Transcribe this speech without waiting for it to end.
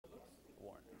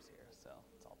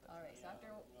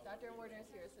Dr. Warner's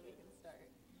here, so we can start.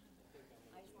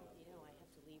 I just want to let you know I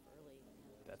have to leave early.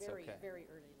 That's very, okay. Very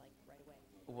early, like right away.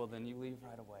 Well, then you leave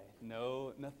right away.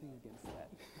 No, nothing against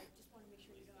that. I just want to make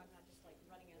sure you know I'm not just like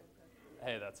running out of the country.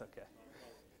 Hey, that's okay.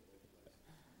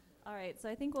 All right,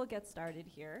 so I think we'll get started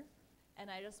here.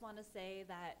 And I just want to say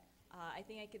that I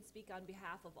think I can speak on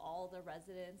behalf of all the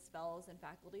residents, fellows, and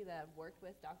faculty that have worked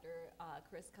with Dr.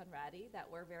 Chris Conrady,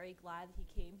 that we're very glad he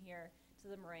came here to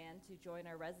the Moran to join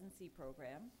our residency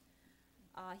program.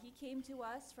 He came to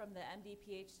us from the MD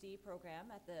PhD program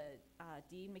at the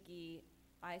Dean McGee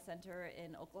Eye Center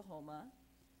in Oklahoma.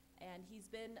 And he's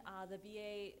been the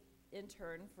VA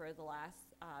intern for the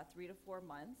last 3 to 4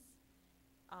 months.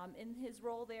 In his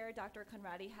role there, Dr.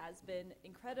 Conrady has been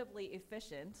incredibly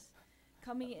efficient,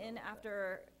 coming in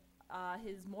after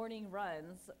his morning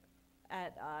runs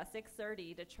at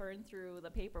 6:30 to churn through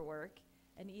the paperwork,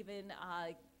 and even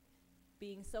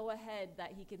being so ahead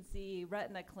that he can see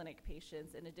retina clinic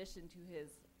patients in addition to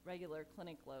his regular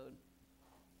clinic load.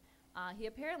 He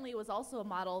apparently was also a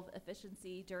model of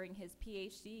efficiency during his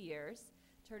PhD years,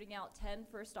 turning out 10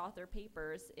 first author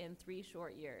papers in 3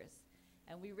 short years.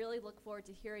 And we really look forward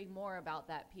to hearing more about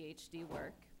that PhD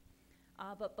work.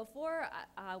 But before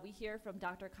we hear from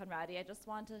Dr. Conrady, I just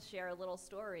want to share a little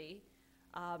story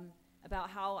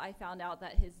about how I found out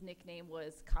that his nickname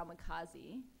was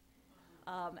Kamikaze.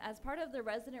 As part of the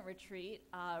resident retreat,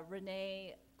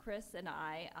 Renee, Chris, and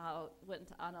I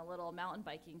went on a little mountain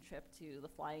biking trip to the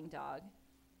Flying Dog,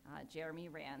 Jeremy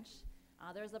Ranch.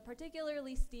 There's a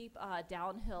particularly steep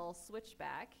downhill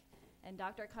switchback, and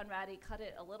Dr. Conrady cut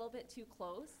it a little bit too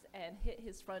close and hit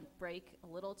his front brake a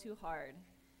little too hard.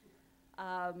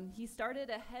 He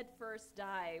started a head-first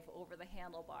dive over the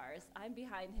handlebars. I'm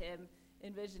behind him,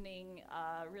 envisioning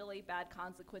really bad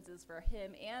consequences for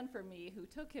him and for me, who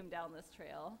took him down this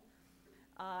trail.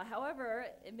 However,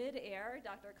 in mid-air,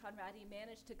 Dr. Conrady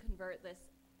managed to convert this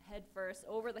head-first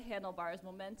over the handlebars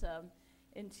momentum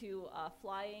into a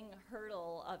flying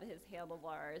hurdle of his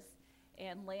handlebars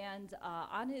and land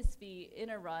on his feet in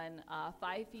a run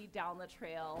 5 feet down the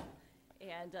trail,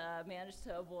 and managed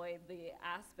to avoid the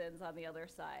aspens on the other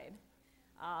side.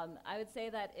 I would say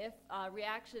that if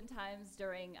reaction times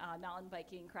during mountain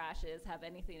biking crashes have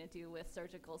anything to do with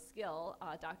surgical skill,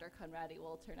 Dr. Conrady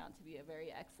will turn out to be a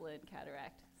very excellent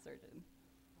cataract surgeon.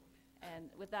 And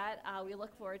with that, we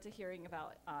look forward to hearing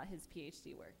about his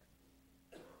PhD work.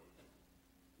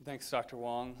 Thanks, Dr.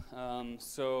 Wong.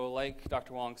 So like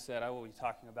Dr. Wong said, I will be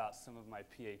talking about some of my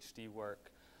PhD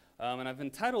work. And I've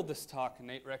entitled this talk,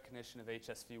 Innate Recognition of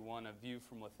HSV-1, A View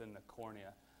from Within the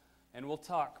Cornea. And we'll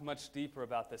talk much deeper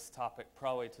about this topic,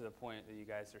 probably to the point that you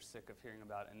guys are sick of hearing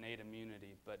about innate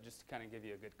immunity, but just to kind of give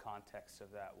you a good context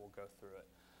of that, we'll go through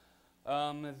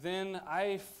it. Then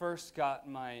I first got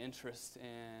my interest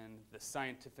in the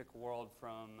scientific world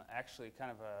from actually kind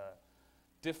of a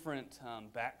different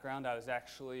background. I was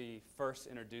actually first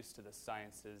introduced to the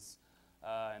sciences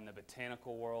in the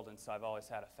botanical world, and so I've always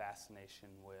had a fascination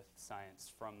with science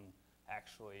from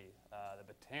actually the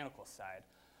botanical side.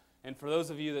 And for those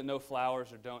of you that know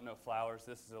flowers or don't know flowers,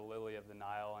 this is a lily of the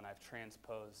Nile, and I've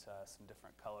transposed some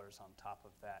different colors on top of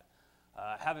that.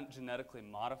 I haven't genetically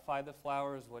modified the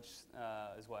flowers, which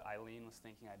is what Eileen was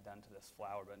thinking I'd done to this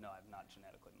flower, but no, I've not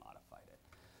genetically modified it.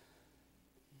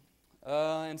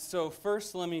 And so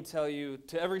first, let me tell you,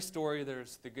 to every story,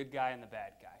 there's the good guy and the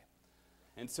bad guy.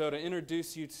 And so to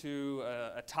introduce you to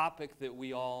a topic that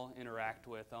we all interact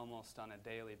with almost on a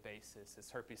daily basis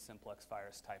is herpes simplex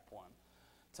virus type 1.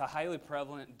 It's a highly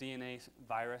prevalent DNA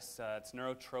virus. It's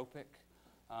neurotropic.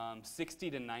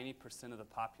 60 to 90% of the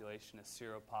population is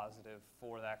seropositive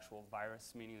for the actual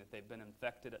virus, meaning that they've been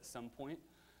infected at some point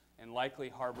and likely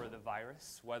harbor the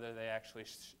virus. Whether they actually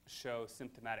show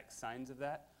symptomatic signs of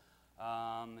that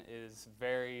is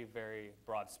very, very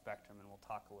broad spectrum, and we'll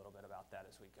talk a little bit about that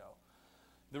as we go.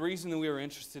 The reason that we were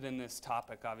interested in this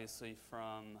topic, obviously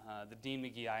from the Dean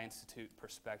McGee Eye Institute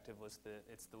perspective, was that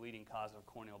it's the leading cause of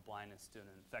corneal blindness due to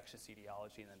infectious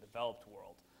etiology in the developed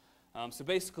world. So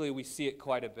basically we see it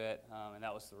quite a bit, and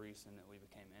that was the reason that we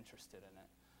became interested in it.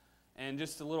 And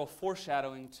just a little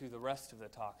foreshadowing to the rest of the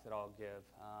talk that I'll give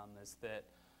is that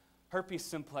herpes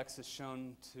simplex is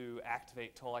shown to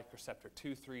activate toll-like receptor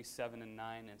 2, 3, 7, and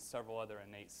 9, and several other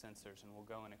innate sensors, and we'll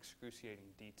go in excruciating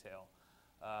detail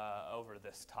over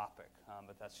this topic,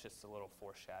 but that's just a little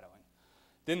foreshadowing.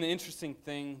 Then the interesting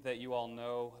thing that you all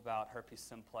know about herpes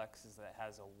simplex is that it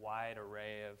has a wide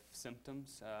array of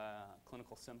symptoms,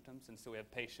 clinical symptoms, and so we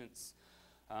have patients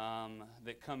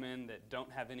that come in that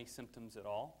don't have any symptoms at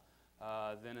all.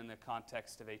 Then in the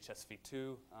context of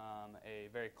HSV-2, a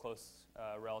very close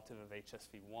relative of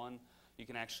HSV-1, you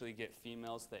can actually get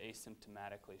females that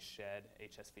asymptomatically shed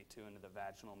HSV-2 into the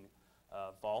vaginal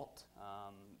vault,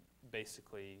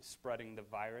 basically spreading the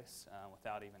virus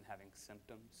without even having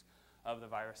symptoms of the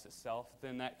virus itself.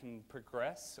 Then that can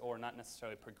progress, or not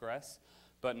necessarily progress,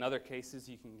 but in other cases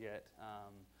you can get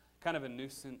kind of a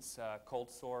nuisance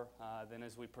cold sore. Then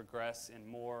as we progress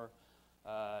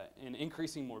in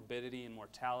increasing morbidity and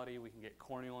mortality, we can get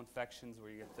corneal infections where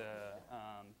you get the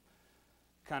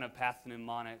kind of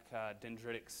pathognomonic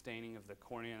dendritic staining of the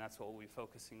cornea, and that's what we'll be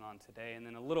focusing on today. And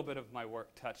then a little bit of my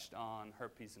work touched on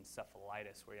herpes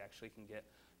encephalitis, where you actually can get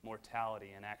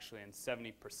mortality, and actually in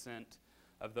 70%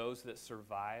 of those that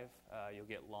survive, you'll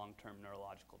get long-term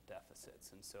neurological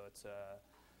deficits. And so it's a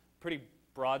pretty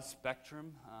broad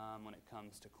spectrum when it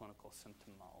comes to clinical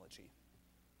symptomology.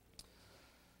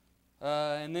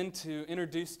 And then to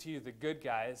introduce to you the good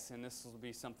guys, and this will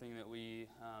be something that we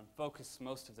focus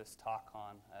most of this talk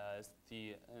on, is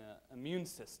the immune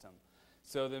system.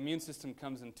 So the immune system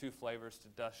comes in two flavors to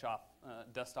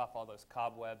dust off all those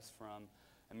cobwebs from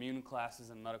immune classes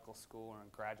in medical school or in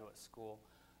graduate school.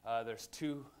 There's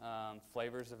two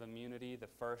flavors of immunity. The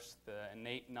first, the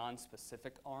innate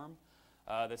nonspecific arm,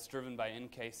 that's driven by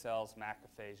NK cells,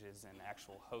 macrophages, and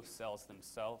actual host cells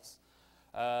themselves.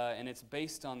 And it's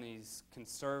based on these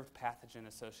conserved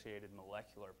pathogen-associated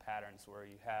molecular patterns where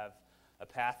you have a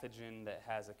pathogen that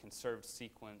has a conserved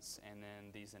sequence, and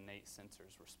then these innate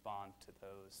sensors respond to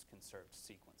those conserved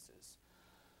sequences.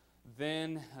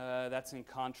 Then that's in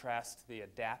contrast to the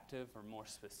adaptive or more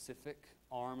specific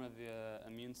arm of the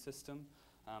immune system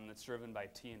that's driven by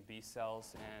T and B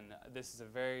cells. And this is a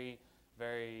very,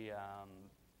 very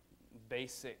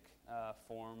basic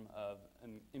form of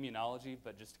immunology,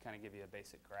 but just to kind of give you a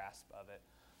basic grasp of it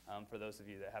for those of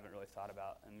you that haven't really thought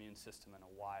about immune system in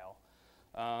a while.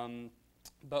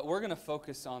 But we're going to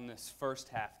focus on this first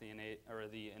half, the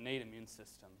innate immune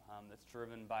system that's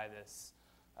driven by this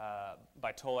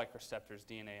by toll-like receptors,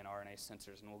 DNA and RNA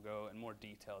sensors, and we'll go in more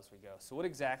detail as we go. So what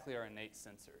exactly are innate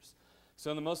sensors?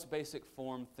 So in the most basic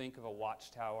form, think of a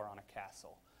watchtower on a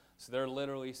castle. So they're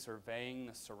literally surveying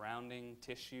the surrounding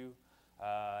tissue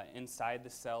inside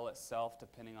the cell itself,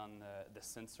 depending on the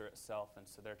sensor itself, and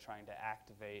so they're trying to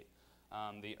activate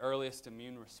the earliest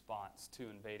immune response to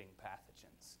invading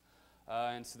pathogens.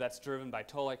 And so that's driven by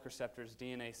toll-like receptors,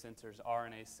 DNA sensors,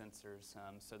 RNA sensors,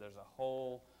 so there's a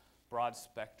whole broad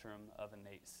spectrum of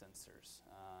innate sensors.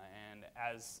 And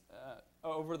as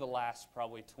over the last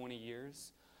probably 20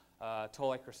 years,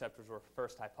 toll-like receptors were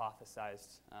first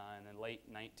hypothesized in the late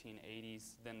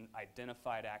 1980s, then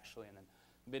identified actually in the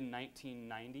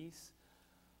mid-1990s.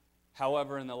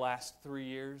 However, in the last 3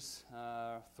 years,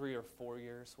 3 or 4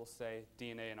 years, we'll say,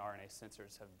 DNA and RNA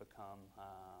sensors have become,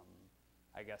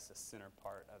 I guess, a center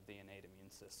part of the innate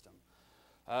immune system.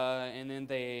 And then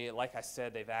they, like I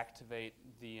said, they've activate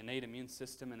the innate immune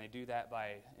system, and they do that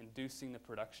by inducing the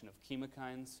production of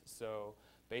chemokines, so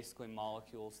basically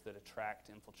molecules that attract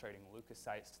infiltrating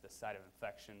leukocytes to the site of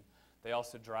infection. They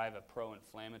also drive a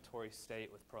pro-inflammatory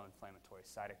state with pro-inflammatory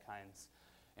cytokines,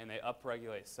 and they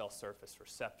upregulate cell surface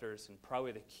receptors, and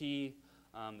probably the key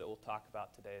that we'll talk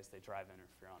about today is they drive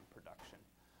interferon production.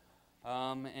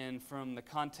 And from the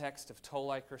context of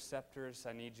toll-like receptors,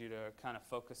 I need you to kind of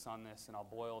focus on this, and I'll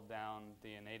boil down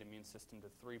the innate immune system to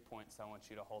 3 points I want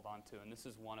you to hold on to, and this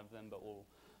is one of them, but we'll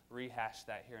rehash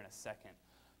that here in a second.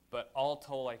 But all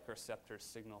toll-like receptors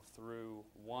signal through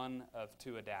one of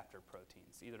two adapter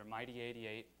proteins, either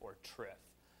MID88 or TRIF.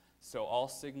 So all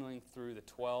signaling through the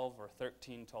 12 or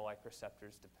 13 toll-like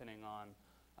receptors, depending on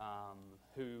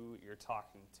who you're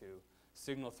talking to,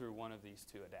 signal through one of these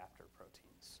two adapter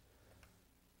proteins.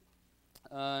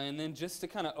 And then just to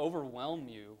kind of overwhelm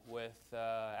you with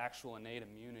actual innate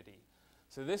immunity.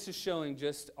 So this is showing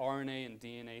just RNA and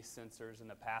DNA sensors and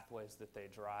the pathways that they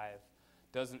drive.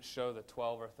 Doesn't show the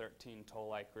 12 or 13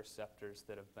 toll-like receptors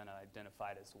that have been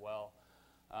identified as well.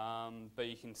 But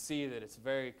you can see that it's a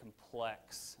very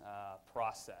complex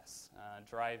process,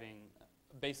 driving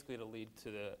basically to lead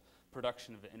to the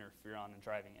production of interferon and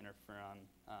driving interferon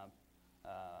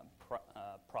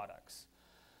products.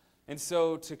 And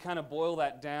so to kind of boil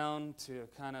that down, to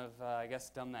kind of, I guess,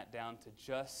 dumb that down to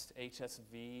just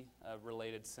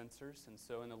HSV-related sensors. And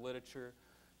so in the literature,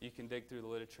 you can dig through the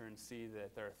literature and see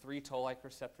that there are 3 toll-like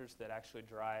receptors that actually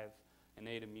drive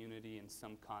innate immunity in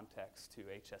some context to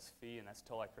HSV, and that's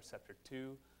toll-like receptor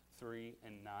 2, 3,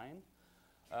 and 9.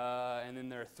 And then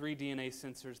there are 3 DNA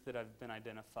sensors that have been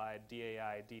identified,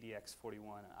 DAI,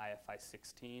 DDX41, and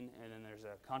IFI16. And then there's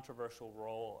a controversial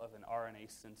role of an RNA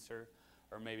sensor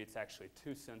or maybe it's actually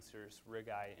 2 sensors,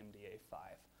 RIG-I MDA5.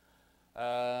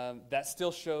 That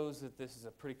still shows that this is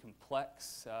a pretty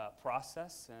complex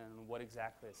process, and what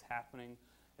exactly is happening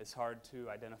is hard to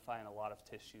identify in a lot of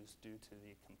tissues due to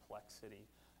the complexity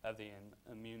of the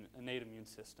innate immune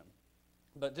system.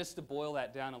 But just to boil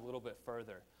that down a little bit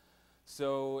further,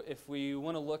 so if we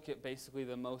want to look at basically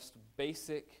the most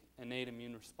basic innate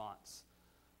immune response,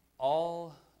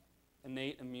 all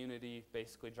innate immunity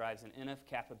basically drives an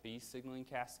NF-kappa B signaling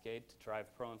cascade to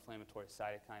drive pro-inflammatory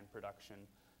cytokine production,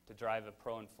 to drive a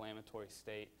pro-inflammatory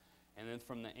state. And then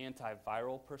from the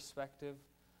antiviral perspective,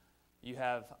 you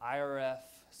have IRF,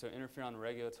 so interferon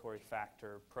regulatory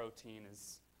factor protein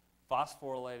is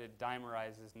phosphorylated,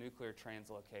 dimerizes, nuclear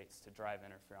translocates to drive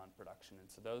interferon production. And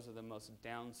so those are the most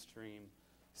downstream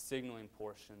signaling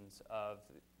portions of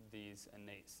these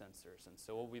innate sensors. And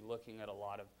so we'll be looking at a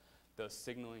lot of those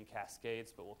signaling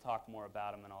cascades, but we'll talk more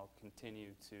about them, and I'll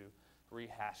continue to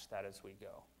rehash that as we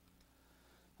go.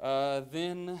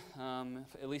 Then,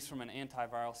 at least from an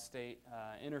antiviral state,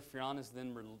 interferon is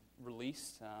then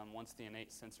released once the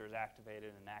innate sensor is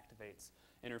activated and activates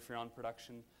interferon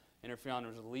production. Interferon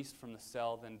is released from the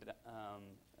cell, then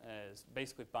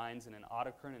basically binds in an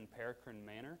autocrine and paracrine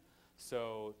manner,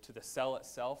 so to the cell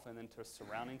itself and then to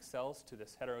surrounding cells to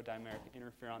this heterodimeric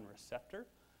interferon receptor.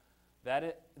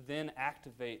 That then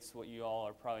activates what you all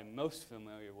are probably most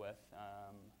familiar with,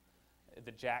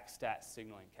 the JAK-STAT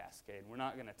signaling cascade. We're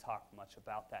not going to talk much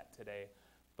about that today,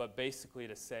 but basically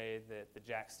to say that the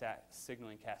JAK-STAT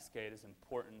signaling cascade is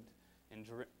important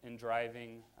in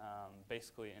driving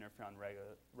basically interferon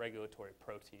regulatory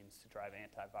proteins to drive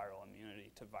antiviral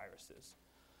immunity to viruses.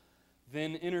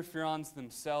 Then interferons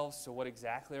themselves, so what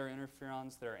exactly are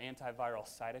interferons? They're antiviral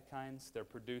cytokines. They're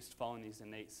produced following these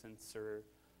innate sensor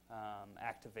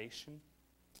activation.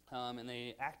 And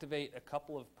they activate a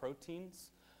couple of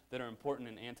proteins that are important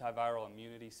in antiviral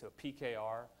immunity, so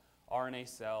PKR, RNA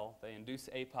cell. They induce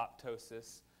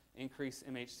apoptosis, increase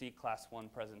MHC class I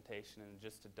presentation, and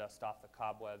just to dust off the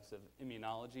cobwebs of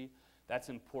immunology, that's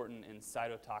important in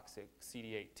cytotoxic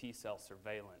CD8 T cell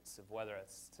surveillance of whether a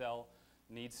cell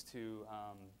needs to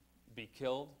be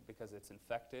killed because it's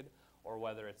infected, or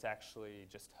whether it's actually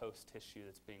just host tissue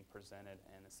that's being presented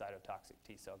and the cytotoxic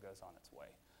T cell goes on its way.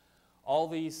 All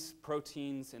these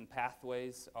proteins and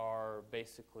pathways are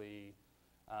basically,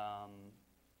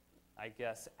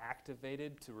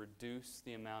 activated to reduce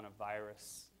the amount of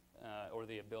virus or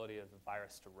the ability of the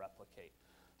virus to replicate.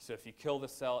 So if you kill the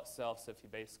cell itself, so if you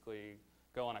basically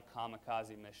go on a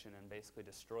kamikaze mission and basically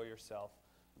destroy yourself,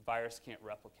 the virus can't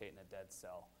replicate in a dead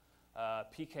cell.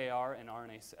 PKR and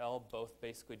RNA-cell both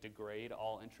basically degrade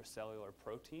all intracellular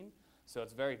protein, so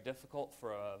it's very difficult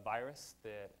for a virus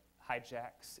that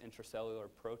hijacks intracellular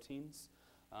proteins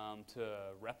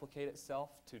to replicate itself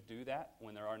to do that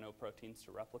when there are no proteins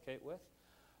to replicate with.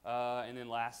 And then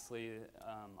lastly,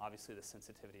 obviously the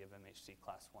sensitivity of MHC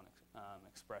class I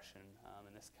expression,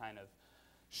 and this kind of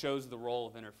shows the role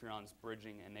of interferons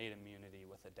bridging innate immunity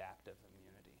with adaptive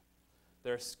immunity.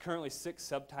 There's currently 6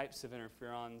 subtypes of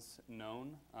interferons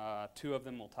known. 2 of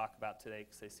them we'll talk about today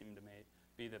because they seem to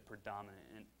be the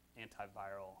predominant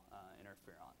antiviral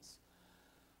interferons.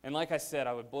 And like I said,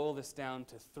 I would boil this down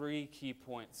to 3 key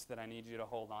points that I need you to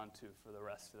hold on to for the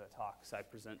rest of the talk as I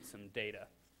present some data.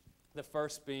 The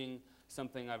first being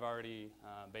something I've already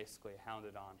basically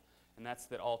hounded on, and that's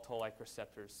that all toll-like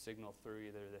receptors signal through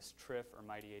either this TRIF or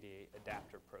MIT88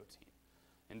 adapter protein.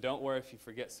 And don't worry if you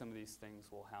forget some of these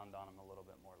things, we'll hound on them a little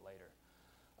bit more later.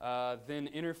 Then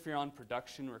interferon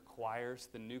production requires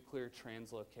the nuclear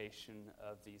translocation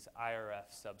of these IRF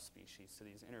subspecies, so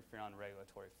these interferon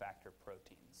regulatory factor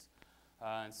proteins.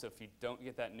 And so if you don't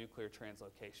get that nuclear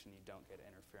translocation, you don't get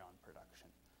interferon production.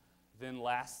 Then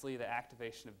lastly, the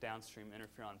activation of downstream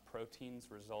interferon proteins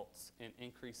results in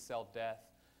increased cell death,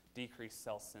 decreased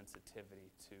cell sensitivity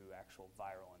to actual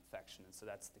viral infection. And so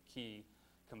that's the key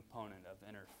component of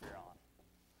interferon.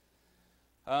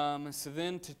 So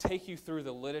then to take you through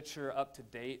the literature up to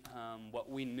date, what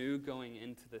we knew going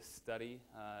into this study,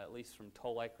 at least from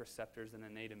toll-like receptors and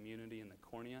innate immunity in the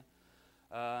cornea.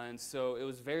 And so it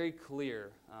was very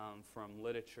clear from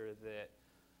literature that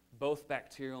both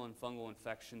bacterial and fungal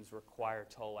infections require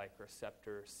toll-like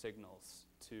receptor signals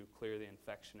to clear the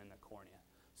infection in the cornea.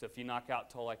 So if you knock out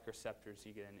toll-like receptors,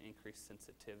 you get an increased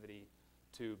sensitivity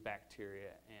to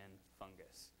bacteria and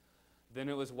fungus. Then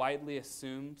it was widely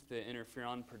assumed that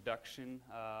interferon production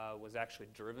was actually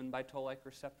driven by toll-like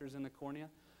receptors in the cornea.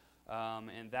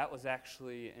 And that was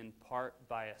actually in part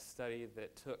by a study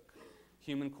that took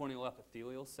human corneal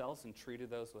epithelial cells and treated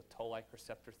those with toll-like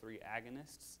receptor 3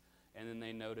 agonists. And then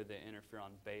they noted that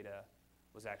interferon beta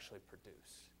was actually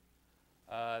produced.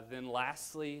 Then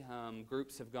lastly,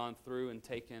 groups have gone through and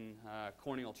taken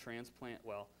corneal transplant,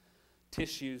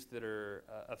 tissues that are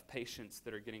of patients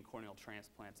that are getting corneal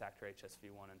transplants after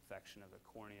HSV-1 infection of the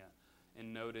cornea,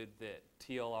 and noted that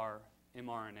TLR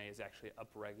mRNA is actually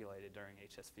upregulated during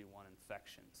HSV-1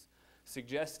 infections,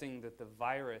 suggesting that the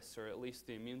virus, or at least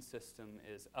the immune system,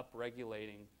 is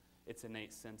upregulating its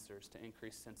innate sensors to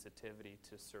increase sensitivity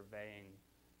to surveying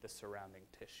the surrounding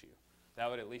tissue. That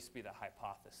would at least be the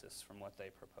hypothesis from what they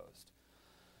proposed.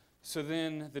 So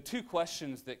then the two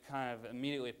questions that kind of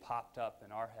immediately popped up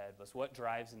in our head was, what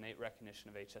drives innate recognition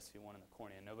of HSV-1 in the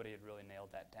cornea? Nobody had really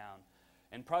nailed that down.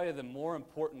 And probably the more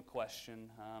important question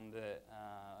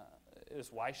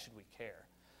is, why should we care?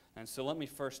 And so let me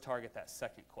first target that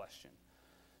second question.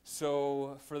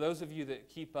 So for those of you that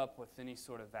keep up with any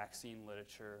sort of vaccine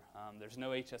literature, there's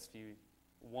no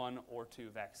HSV-1 or 2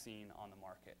 vaccine on the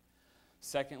market.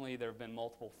 Secondly, there have been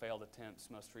multiple failed attempts,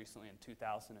 most recently in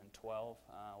 2012,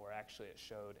 where actually it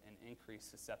showed an increased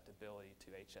susceptibility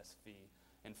to HSV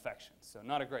infection. So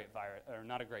not a great virus, or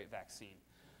not a great vaccine.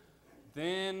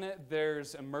 Then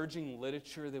there's emerging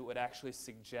literature that would actually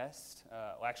suggest,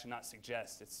 not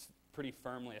suggest, it's pretty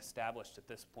firmly established at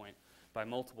this point by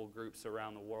multiple groups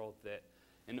around the world, that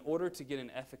in order to get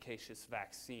an efficacious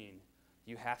vaccine,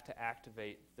 you have to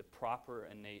activate the proper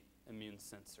innate immune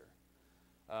sensor.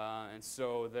 And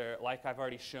so there, like I've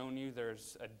already shown you,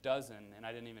 there's a dozen, and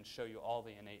I didn't even show you all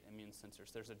the innate immune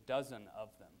sensors. There's a dozen of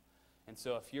them. And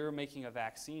so if you're making a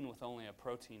vaccine with only a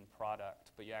protein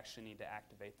product, but you actually need to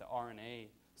activate the RNA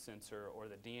sensor or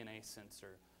the DNA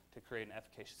sensor to create an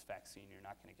efficacious vaccine, you're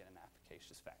not going to get an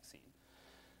efficacious vaccine.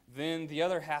 Then the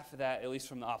other half of that, at least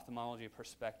from the ophthalmology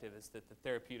perspective, is that the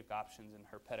therapeutic options in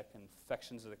herpetic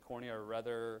infections of the cornea are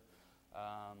rather,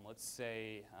 let's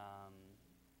say,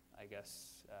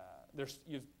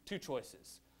 you have two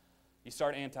choices. You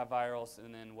start antivirals,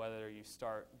 and then whether you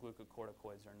start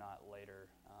glucocorticoids or not later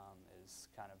is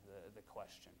kind of the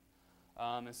question.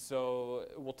 And so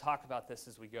we'll talk about this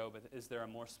as we go, but is there a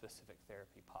more specific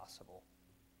therapy possible?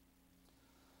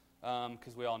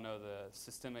 Because we all know the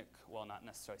systemic, well, not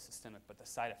necessarily systemic, but the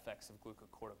side effects of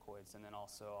glucocorticoids, and then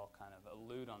also I'll kind of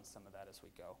allude on some of that as we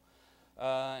go.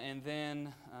 And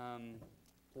then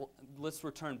let's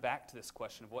return back to this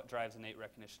question of what drives innate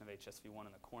recognition of HSV-1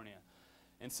 in the cornea.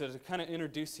 And so to kind of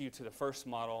introduce you to the first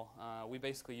model, we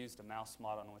basically used a mouse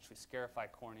model in which we scarify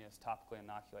corneas, topically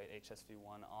inoculate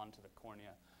HSV-1 onto the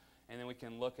cornea. And then we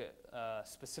can look at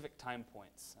specific time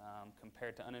points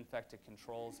compared to uninfected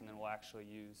controls, and then we'll actually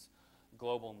use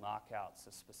global knockouts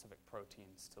of specific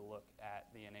proteins to look at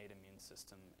the innate immune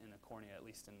system in the cornea, at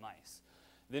least in mice.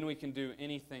 Then we can do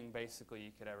anything basically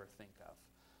you could ever think of.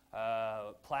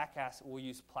 We'll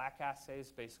use plaque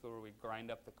assays, basically where we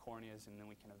grind up the corneas, and then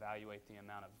we can evaluate the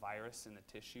amount of virus in the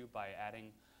tissue by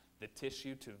adding the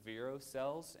tissue to vero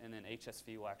cells, and then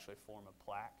HSV will actually form a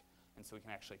plaque. And so we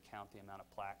can actually count the amount of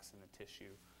plaques in the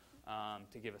tissue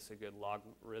to give us a good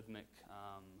logarithmic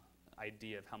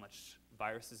idea of how much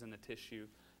virus is in the tissue.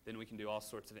 Then we can do all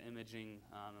sorts of imaging,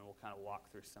 and we'll kind of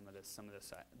walk through some of this. Some of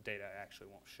this data I actually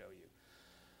won't show you.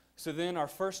 So then our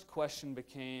first question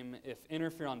became, if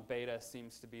interferon beta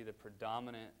seems to be the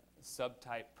predominant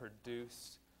subtype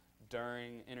produced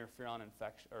during interferon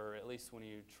infection, or at least when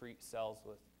you treat cells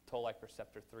with toll-like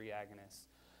receptor 3 agonists,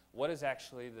 what is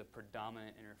actually the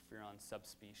predominant interferon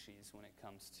subspecies when it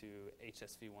comes to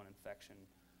HSV-1 infection?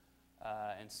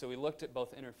 And so we looked at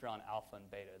both interferon alpha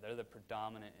and beta. They're the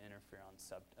predominant interferon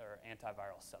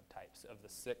antiviral subtypes of the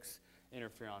 6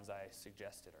 interferons I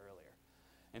suggested earlier.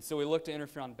 And so we looked at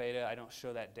interferon beta. I don't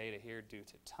show that data here due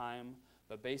to time,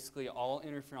 but basically all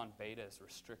interferon beta is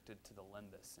restricted to the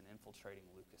limbus and infiltrating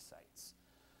leukocytes.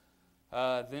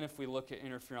 Then if we look at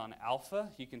interferon alpha,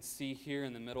 you can see here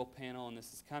in the middle panel, and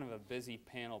this is kind of a busy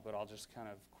panel, but I'll just kind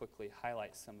of quickly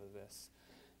highlight some of this,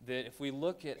 that if we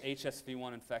look at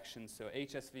HSV-1 infections, so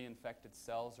HSV-infected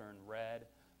cells are in red,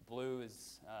 blue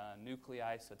is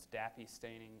nuclei, so it's DAPI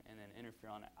staining, and then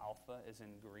interferon alpha is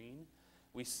in green.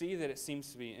 We see that it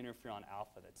seems to be interferon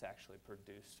alpha that's actually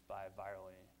produced by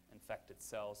virally infected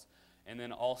cells, and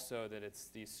then also that it's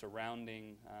the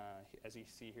surrounding, as you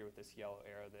see here with this yellow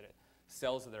arrow, that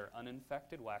cells that are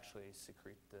uninfected will actually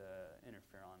secrete the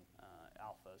interferon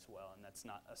alpha as well, and that's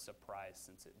not a surprise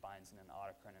since it binds in an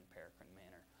autocrine and paracrine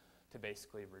manner to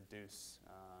basically reduce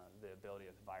the ability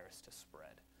of the virus to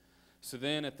spread. So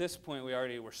then at this point we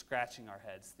already were scratching our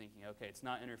heads thinking, okay, it's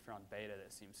not interferon beta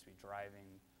that seems to be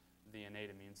driving the innate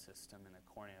immune system in the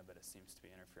cornea, but it seems to be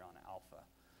interferon alpha.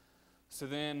 So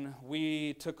then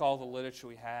we took all the literature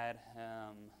we had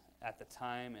at the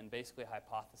time and basically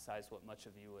hypothesize what much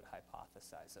of you would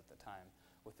hypothesize at the time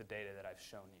with the data that I've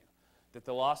shown you, that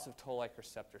the loss of toll-like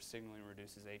receptor signaling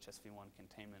reduces HSV-1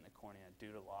 containment in the cornea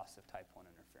due to loss of type 1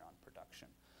 interferon production.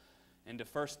 And to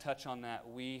first touch on that,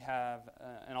 we have,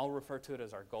 and I'll refer to it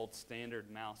as our gold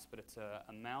standard mouse, but it's a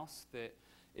mouse that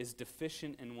is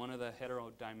deficient in one of the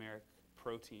heterodimeric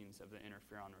proteins of the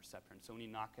interferon receptor. And so when you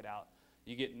knock it out,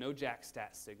 you get no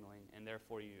JAK-STAT signaling, and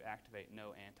therefore you activate no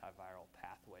antiviral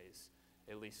pathways,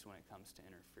 at least when it comes to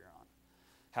interferon.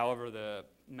 However, the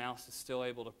mouse is still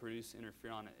able to produce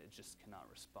interferon, it just cannot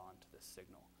respond to this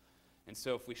signal. And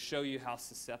so if we show you how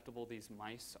susceptible these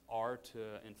mice are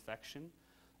to infection,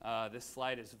 this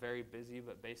slide is very busy,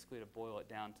 but basically to boil it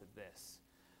down to this.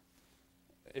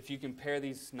 If you compare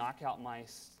these knockout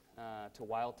mice to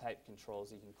wild-type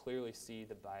controls, you can clearly see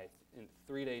that by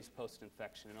 3 days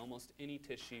post-infection, in almost any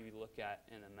tissue you look at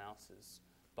in a mouse's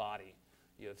body,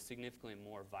 you have significantly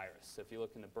more virus. So if you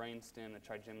look in the brainstem, the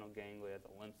trigeminal ganglia,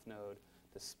 the lymph node,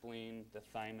 the spleen, the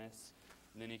thymus,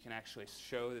 then you can actually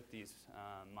show that these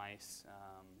mice,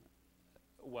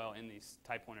 in these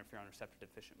type 1 interferon receptor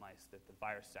deficient mice, that the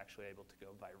virus is actually able to go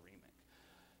viremic.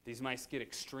 These mice get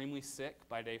extremely sick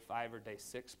by day 5 or day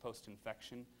 6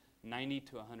 post-infection. 90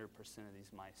 to 100% of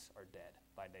these mice are dead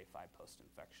by day 5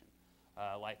 post-infection,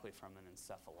 likely from an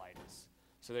encephalitis.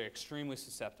 So they're extremely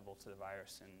susceptible to the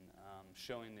virus and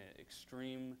showing the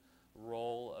extreme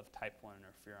role of type 1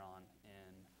 interferon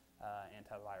in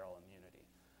antiviral immunity.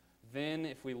 Then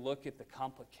if we look at the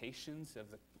complications of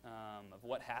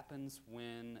what happens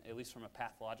when, at least from a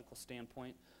pathological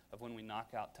standpoint, of when we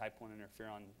knock out type 1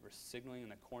 interferon signaling in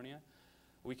the cornea,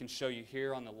 we can show you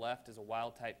here on the left is a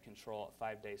wild-type control at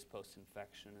 5 days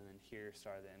post-infection, and then here,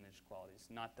 sorry, the image quality is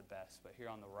not the best, but here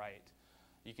on the right,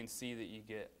 you can see that you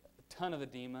get a ton of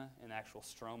edema in the actual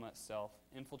stroma itself,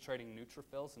 infiltrating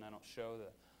neutrophils, and I don't show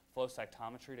the flow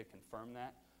cytometry to confirm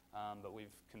that, but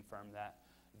we've confirmed that.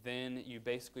 Then you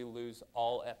basically lose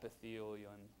all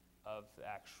epithelium of the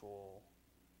actual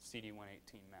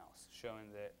CD118 mouse,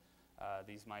 showing that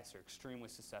these mice are extremely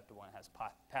susceptible and has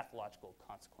pathological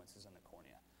consequences in the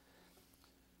cornea.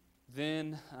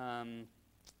 Then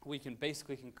we can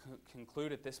basically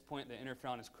conclude at this point that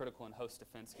interferon is critical in host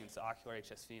defense against ocular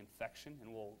HSV infection,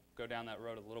 and we'll go down that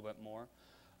road a little bit more.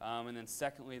 And then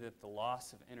secondly, that the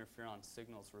loss of interferon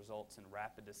signals results in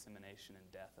rapid dissemination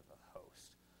and death of a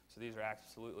host. So these are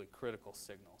absolutely critical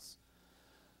signals.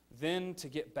 Then to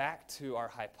get back to our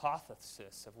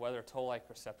hypothesis of whether toll-like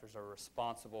receptors are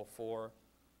responsible for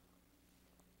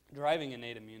driving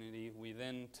innate immunity, we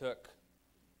then took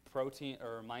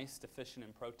mice deficient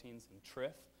in proteins in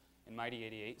TRIF and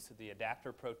MIghty88, so the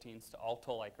adapter proteins to all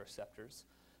toll-like receptors,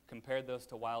 compared those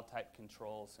to wild-type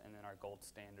controls, and then our gold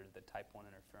standard, the type 1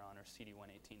 interferon or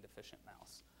CD118 deficient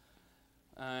mouse.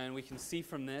 And we can see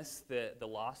from this that the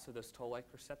loss of those toll-like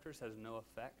receptors has no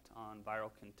effect on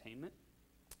viral containment.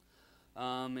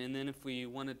 And then if we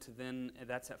wanted to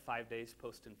that's at 5 days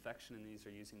post-infection, and these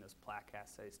are using those plaque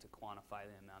assays to quantify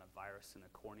the amount of virus in the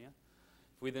cornea.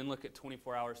 If we then look at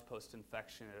 24 hours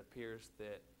post-infection, it appears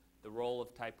that the role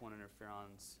of type 1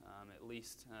 interferons, at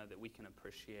least that we can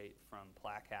appreciate from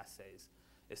plaque assays,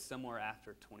 is somewhere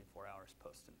after 24 hours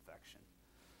post-infection.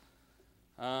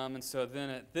 And so then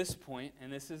at this point,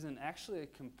 and this isn't actually a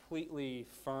completely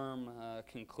firm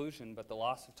conclusion, but the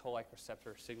loss of toll-like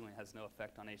receptor signaling has no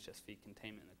effect on HSV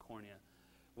containment in the cornea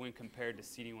when compared to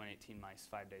CD118 mice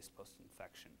 5 days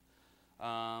post-infection.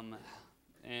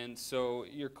 And so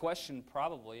your question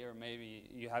probably, or maybe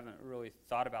you haven't really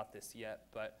thought about this yet,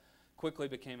 but quickly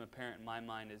became apparent in my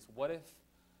mind is, what if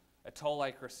a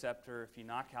toll-like receptor, if you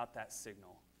knock out that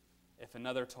signal, if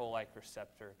another toll-like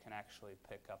receptor can actually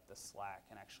pick up the slack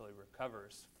and actually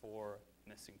recovers for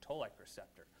missing toll-like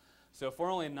receptor. So if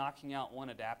we're only knocking out one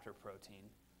adapter protein,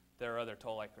 there are other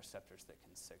toll-like receptors that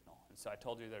can signal. And so I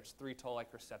told you there's 3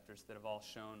 toll-like receptors that have all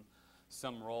shown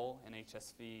some role in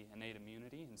HSV innate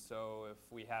immunity, and so if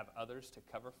we have others to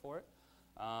cover for it,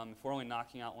 if we're only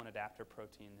knocking out one adapter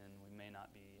protein, then we may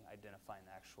not be identifying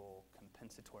the actual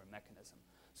compensatory mechanism.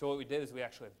 So what we did is we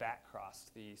actually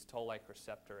back-crossed these toll-like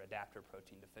receptor adapter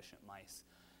protein deficient mice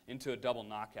into a double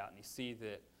knockout, and you see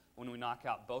that when we knock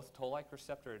out both toll-like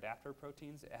receptor adapter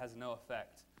proteins, it has no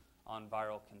effect on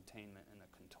viral containment in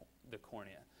the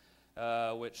cornea,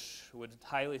 which would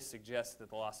highly suggest that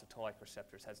the loss of toll-like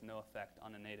receptors has no effect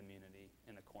on innate immunity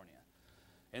in the cornea.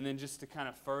 And then just to kind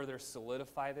of further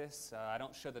solidify this, I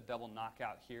don't show the double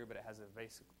knockout here, but it has a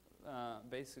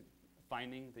basic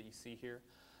finding that you see here.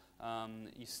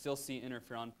 You still see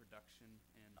interferon production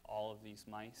in all of these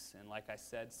mice, and like I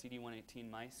said, CD118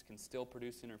 mice can still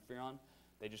produce interferon.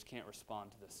 They just can't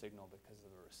respond to the signal because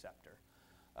of the receptor.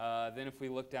 Then if we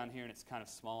look down here, and it's kind of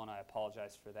small, and I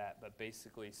apologize for that, but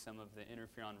basically some of the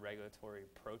interferon regulatory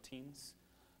proteins,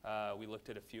 we looked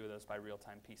at a few of those by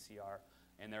real-time PCR,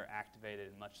 and they're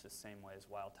activated in much the same way as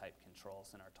wild-type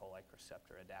controls in our toll-like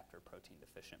receptor adapter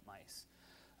protein-deficient mice.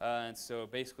 And so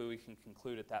basically we can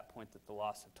conclude at that point that the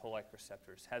loss of toll-like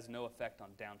receptors has no effect on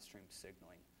downstream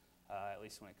signaling, at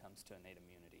least when it comes to innate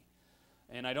immunity.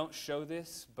 And I don't show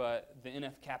this, but the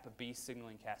NF-kappa B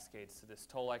signaling cascade, so this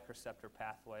toll-like receptor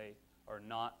pathway, or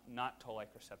not toll-like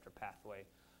receptor pathway,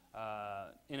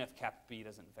 NF-kappa B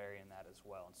doesn't vary in that as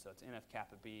well. And so it's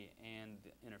NF-kappa B and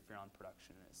interferon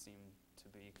production, and it seemed to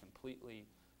be completely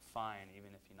fine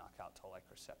even if you knock out toll-like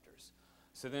receptors.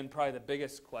 So then probably the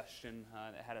biggest question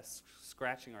that had us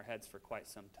scratching our heads for quite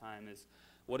some time is,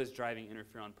 what is driving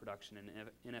interferon production and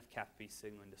NF-kappa B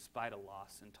signaling despite a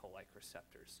loss in toll-like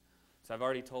receptors? So I've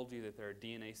already told you that there are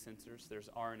DNA sensors, there's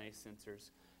RNA sensors,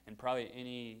 and probably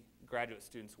any graduate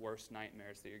student's worst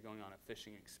nightmare is that you're going on a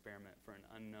fishing experiment for an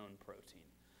unknown protein.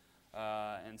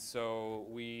 And so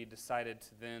we decided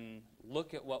to then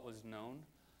look at what was known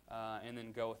and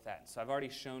then go with that. So I've already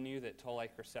shown you that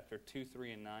toll-like receptor 2,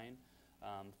 3, and 9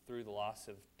 through the loss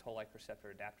of toll-like receptor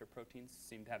adapter proteins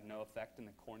seem to have no effect in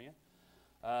the cornea.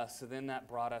 So then that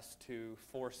brought us to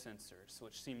 4 sensors,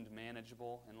 which seemed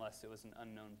manageable unless it was an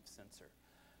unknown sensor.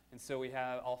 And so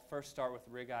I'll first start with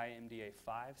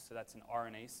RIG-I-MDA5, so that's an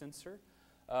RNA sensor.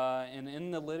 And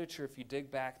in the literature, if you dig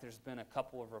back, there's been a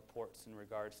couple of reports in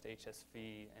regards to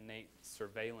HSV innate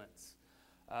surveillance.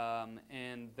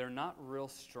 And they're not real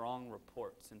strong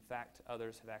reports. In fact,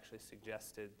 others have actually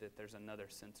suggested that there's another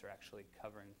sensor actually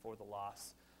covering for the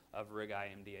loss of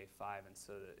RIG-I-MDA5, and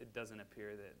so it doesn't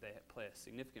appear that they play a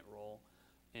significant role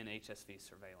in HSV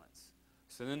surveillance.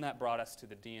 So then that brought us to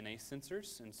the DNA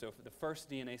sensors, and so the first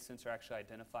DNA sensor actually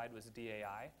identified was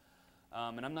DAI.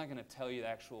 And I'm not going to tell you the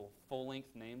actual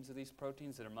full-length names of these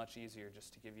proteins that are much easier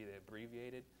just to give you the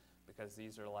abbreviated, because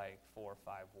these are like 4 or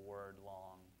 5 word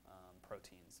long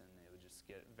proteins, and it would just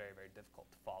get very, very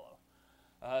difficult to follow.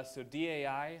 So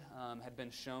DAI had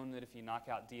been shown that if you knock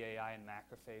out DAI in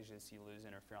macrophages, you lose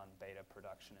interferon beta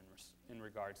production in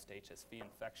regards to HSV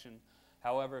infection.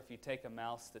 However, if you take a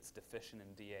mouse that's deficient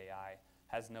in DAI,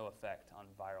 has no effect on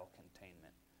viral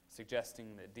containment,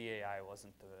 suggesting that DAI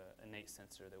wasn't the innate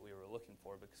sensor that we were looking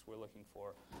for, because we're looking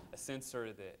for a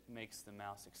sensor that makes the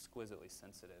mouse exquisitely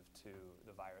sensitive to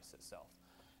the virus itself.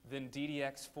 Then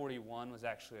DDX41 was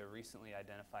actually a recently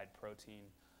identified protein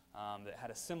that had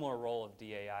a similar role of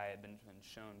DAI, had been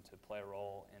shown to play a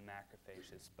role in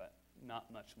macrophages, but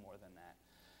not much more than that.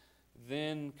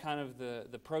 Then kind of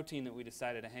the protein that we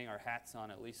decided to hang our hats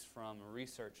on, at least from a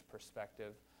research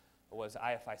perspective, was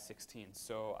IFI-16.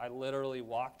 So I literally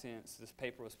walked in, so this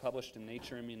paper was published in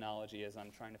Nature Immunology as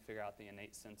I'm trying to figure out the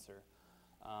innate sensor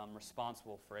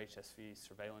responsible for HSV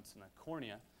surveillance in the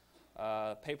cornea.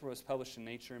 Paper was published in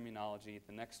Nature Immunology.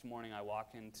 The next morning I walk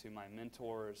into my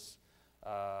mentor's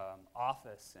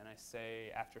office and I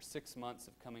say, after 6 months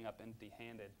of coming up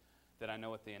empty-handed, that I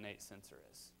know what the innate sensor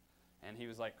is. And he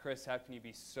was like, Chris, how can you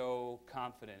be so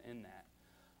confident in that?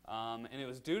 And it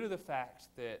was due to the fact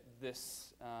that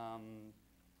this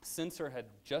sensor had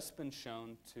just been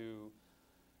shown to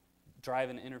drive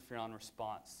an interferon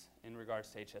response in regards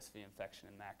to HSV infection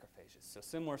in macrophages. So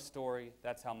similar story,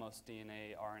 that's how most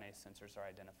DNA, RNA sensors are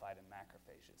identified in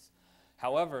macrophages.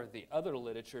 However, the other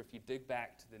literature, if you dig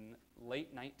back to the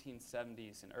late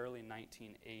 1970s and early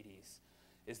 1980s,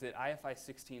 is that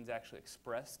IFI-16 is actually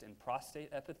expressed in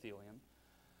prostate epithelium,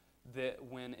 that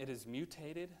when it is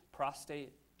mutated,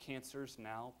 prostate cancers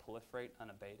now proliferate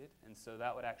unabated. And so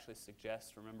that would actually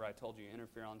suggest, remember I told you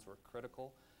interferons were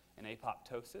critical in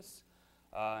apoptosis.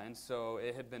 And so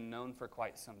it had been known for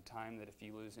quite some time that if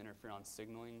you lose interferon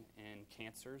signaling in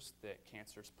cancers, that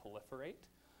cancers proliferate.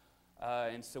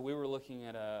 And so we were looking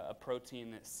at a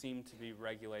protein that seemed to be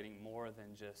regulating more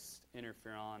than just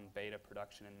interferon beta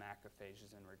production in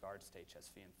macrophages in regards to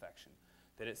HSV infection,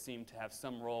 that it seemed to have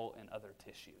some role in other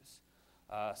tissues,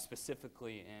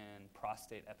 specifically in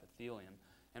prostate epithelium.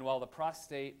 And while the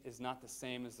prostate is not the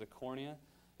same as the cornea,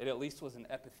 it at least was an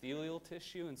epithelial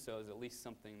tissue, and so it was at least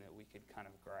something that we could kind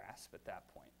of grasp at that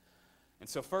point. And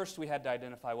so first we had to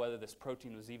identify whether this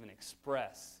protein was even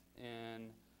expressed in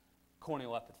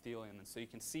corneal epithelium. And so you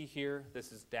can see here,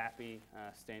 this is DAPI,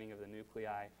 staining of the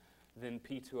nuclei. Then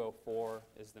P204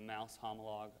 is the mouse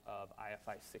homologue of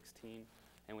IFI-16,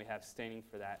 and we have staining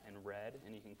for that in red.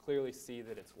 And you can clearly see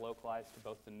that it's localized to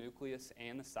both the nucleus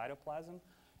and the cytoplasm.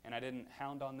 And I didn't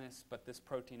hound on this, but this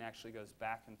protein actually goes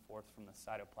back and forth from the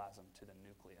cytoplasm to the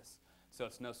nucleus. So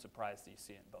it's no surprise that you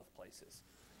see it in both places.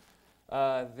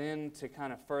 Then to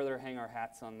kind of further hang our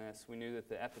hats on this, we knew that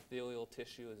the epithelial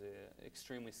tissue is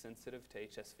extremely sensitive to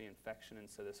HSV infection, and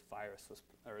so this virus was,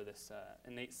 or this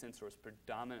innate sensor was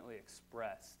predominantly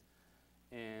expressed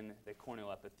in the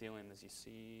corneal epithelium, as you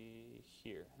see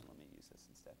here. Let me use this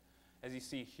instead. As you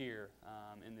see here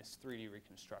in this 3D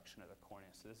reconstruction of the cornea.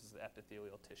 So this is the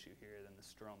epithelial tissue here, then the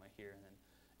stroma here, and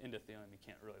then endothelium you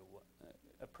can't really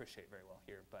appreciate very well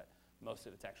here, but most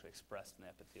of it's actually expressed in the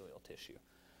epithelial tissue.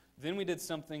 Then we did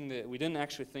something that we didn't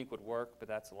actually think would work, but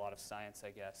that's a lot of science,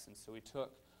 I guess. And so we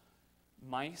took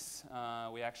mice,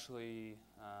 we actually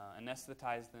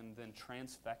anesthetized them, then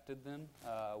transfected them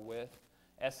with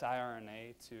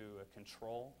siRNA to a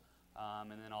control,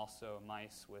 and then also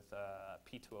mice with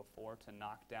P2O4 to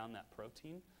knock down that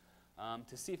protein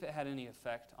to see if it had any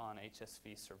effect on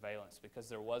HSV surveillance, because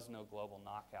there was no global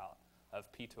knockout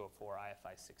of P2O4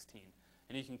 IFI-16.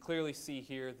 And you can clearly see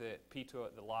here that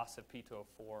the loss of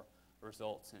P2O4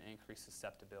 results in increased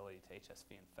susceptibility to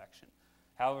HSV infection.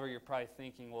 However, you're probably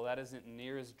thinking, well, that isn't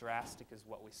near as drastic as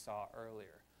what we saw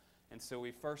earlier. And so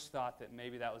we first thought that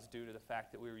maybe that was due to the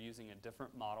fact that we were using a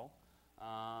different model.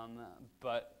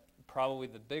 But probably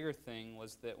the bigger thing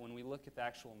was that when we look at the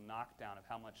actual knockdown of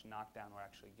how much knockdown we're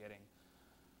actually getting,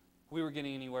 we were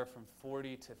getting anywhere from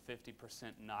 40 to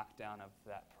 50% knockdown of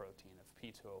that protein, of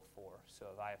P2O4, so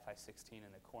of IFI-16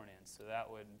 in the cornea. And so that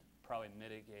would probably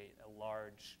mitigate a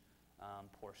large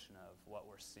portion of what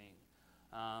we're seeing.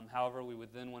 However, we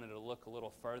would then wanted to look a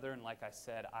little further, and like I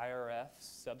said, IRF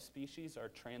subspecies are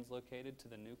translocated to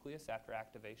the nucleus after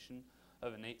activation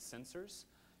of innate sensors.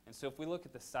 And so if we look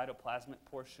at the cytoplasmic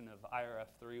portion of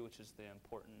IRF3, which is the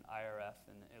important IRF,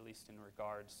 and at least in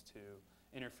regards to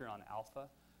interferon alpha,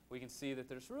 we can see that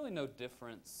there's really no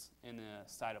difference in the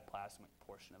cytoplasmic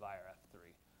portion of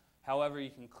IRF3. However, you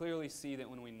can clearly see that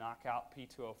when we knock out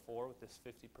P2O4 with this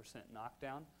 50%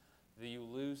 knockdown, that you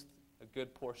lose a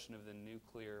good portion of the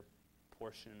nuclear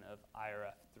portion of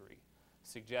IRF3,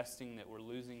 suggesting that we're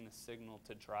losing the signal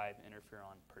to drive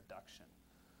interferon production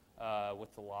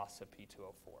with the loss of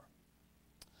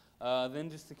P2O4. Then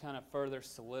just to kind of further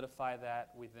solidify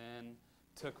that, we then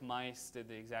took mice, did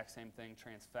the exact same thing,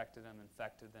 transfected them,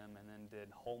 infected them, and then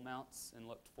did whole mounts and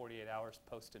looked 48 hours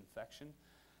post-infection.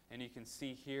 And you can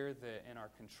see here that in our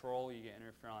control, you get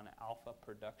interferon alpha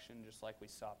production just like we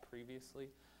saw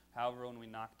previously. However, when we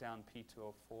knock down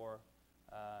P2O4,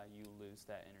 you lose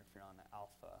that interferon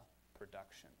alpha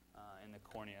production in the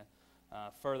cornea,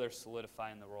 further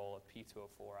solidifying the role of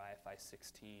P2O4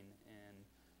 IFI-16 in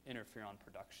interferon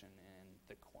production in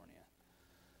the cornea.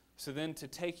 So then to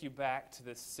take you back to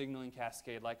this signaling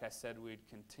cascade, like I said, we'd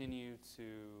continue to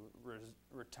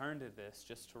return to this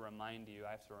just to remind you,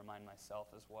 I have to remind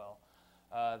myself as well,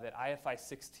 that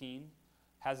IFI-16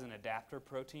 has an adapter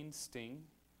protein, STING.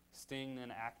 STING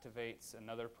then activates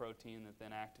another protein that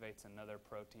then activates another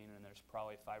protein, and there's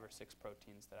probably 5 or 6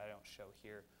 proteins that I don't show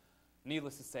here.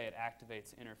 Needless to say, it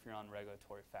activates interferon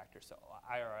regulatory factor, so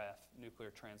IRF,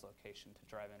 nuclear translocation, to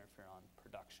drive interferon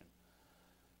production.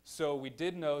 So we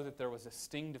did know that there was a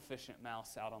STING-deficient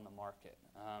mouse out on the market,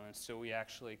 and so we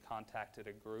actually contacted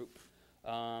a group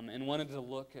and wanted to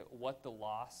look at what the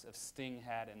loss of STING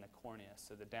had in the cornea,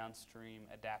 so the downstream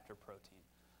adapter protein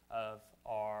of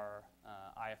our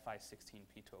IFI-16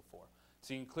 P2O4.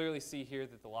 So you can clearly see here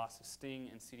that the loss of STING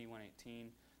and CD118,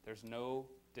 there's no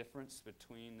difference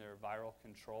between their viral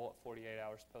control at 48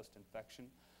 hours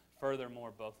post-infection.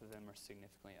 Furthermore, both of them are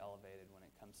significantly elevated when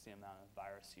it comes to the amount of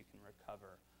virus you can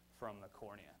recover from the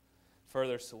cornea,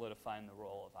 further solidifying the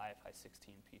role of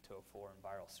IFI-16 P2O4 in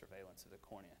viral surveillance of the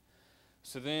cornea.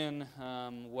 So then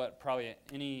what probably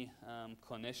any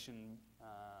clinician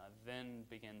then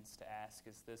begins to ask,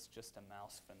 is this just a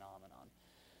mouse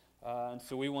phenomenon? And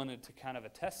so we wanted to kind of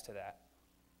attest to that.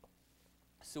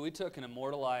 So we took an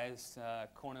immortalized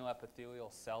corneal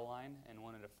epithelial cell line and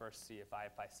wanted to first see if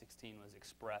IFI-16 was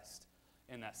expressed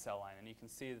in that cell line. And you can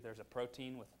see that there's a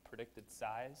protein with a predicted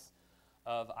size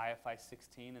of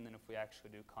IFI-16, and then if we actually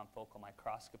do confocal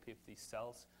microscopy of these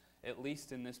cells, at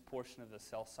least in this portion of the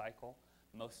cell cycle,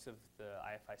 most of the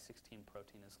IFI-16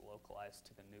 protein is localized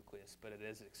to the nucleus, but it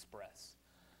is expressed.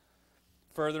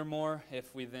 Furthermore,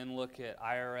 if we then look at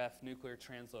IRF nuclear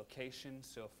translocation,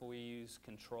 so if we use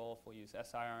control, if we use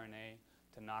siRNA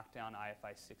to knock down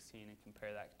IFI-16 and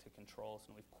compare that to controls,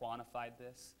 and we've quantified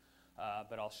this,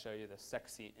 but I'll show you the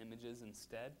sexy images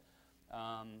instead.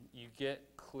 You get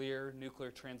clear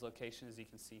nuclear translocation, as you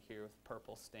can see here with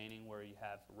purple staining, where you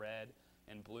have red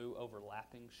and blue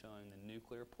overlapping, showing the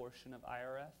nuclear portion of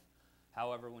IRF.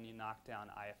 However, when you knock down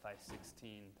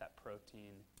IFI-16, that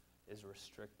protein is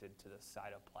restricted to the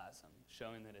cytoplasm,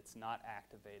 showing that it's not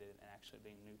activated and actually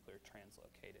being nuclear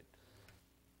translocated.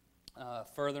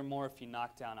 Furthermore, if you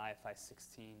knock down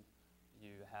IFI-16,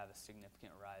 you have a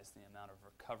significant rise in the amount of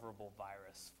recoverable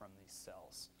virus from these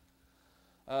cells.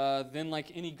 Then,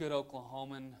 like any good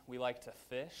Oklahoman, we like to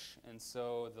fish, and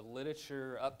so the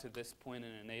literature up to this point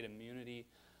in innate immunity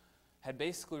had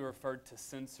basically referred to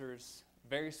sensors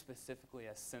very specifically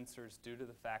as sensors due to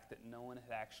the fact that no one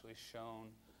had actually shown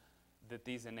that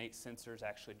these innate sensors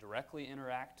actually directly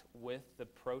interact with the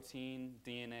protein,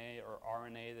 DNA, or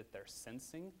RNA that they're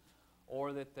sensing,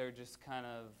 or that they're just kind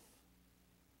of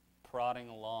prodding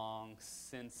along,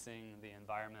 sensing the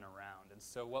environment around. And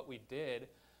so what we did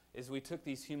is we took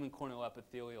these human corneal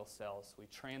epithelial cells, we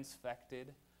transfected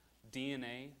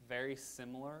DNA, very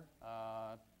similar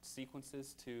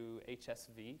sequences to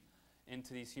HSV,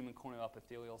 into these human corneal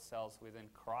epithelial cells. We then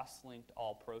cross-linked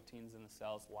all proteins in the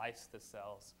cells, lysed the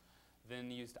cells,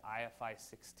 then used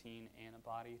IFI-16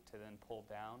 antibody to then pull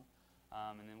down.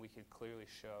 And then we could clearly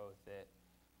show that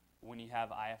when you have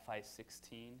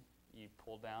IFI-16, you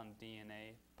pull down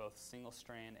DNA, both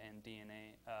single-strand and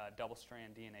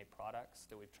double-strand DNA products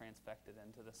that we've transfected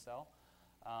into the cell.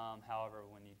 However,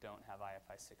 when you don't have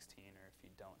IFI-16 or if you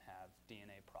don't have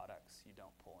DNA products, you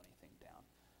don't pull anything down,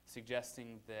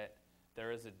 suggesting that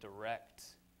there is a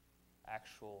direct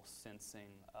actual sensing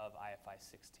of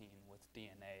IFI-16 with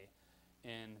DNA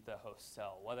in the host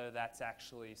cell. Whether that's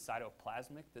actually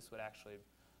cytoplasmic, this would actually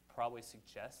probably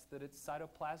suggest that it's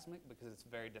cytoplasmic because it's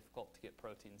very difficult to get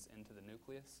proteins into the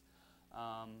nucleus,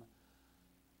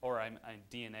 or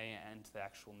DNA into the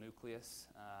actual nucleus.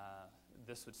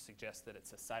 This would suggest that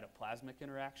it's a cytoplasmic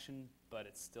interaction, but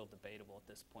it's still debatable at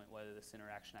this point whether this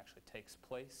interaction actually takes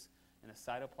place in a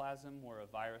cytoplasm where a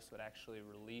virus would actually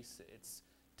release its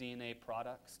DNA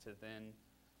products to then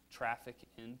traffic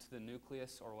into the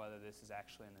nucleus, or whether this is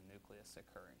actually in the nucleus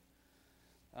occurring.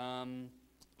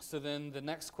 So then the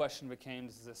next question became,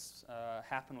 does this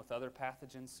happen with other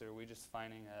pathogens, or are we just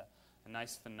finding a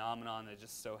nice phenomenon that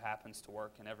just so happens to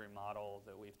work in every model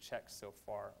that we've checked so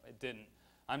far? It didn't.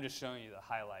 I'm just showing you the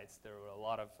highlights. There were a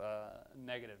lot of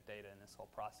negative data in this whole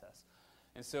process.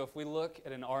 And so if we look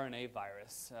at an RNA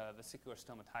virus, vesicular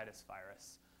stomatitis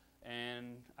virus,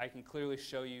 and I can clearly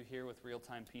show you here with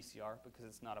real-time PCR because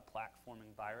it's not a plaque-forming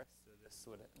virus, so this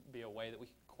would be a way that we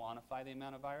can quantify the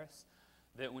amount of virus,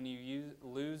 that when you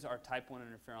lose our type 1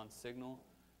 interferon signal,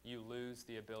 you lose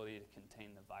the ability to contain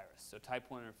the virus. So type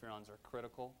 1 interferons are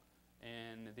critical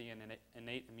in the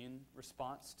innate immune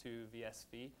response to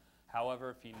VSV. However,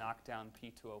 if you knock down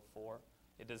P204,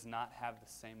 it does not have the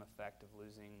same effect of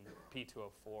losing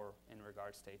P204 in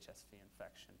regards to HSV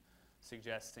infection,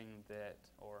 suggesting that,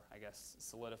 or I guess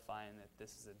solidifying that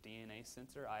this is a DNA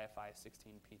sensor,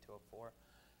 IFI-16P204,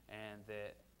 and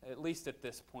that at least at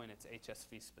this point it's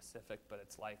HSV specific, but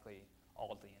it's likely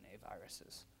all DNA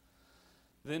viruses.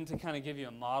 Then to kind of give you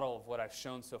a model of what I've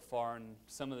shown so far, and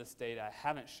some of this data I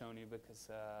haven't shown you because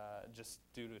just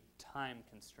due to time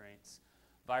constraints,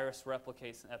 virus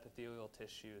replicates in epithelial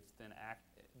tissue,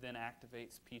 then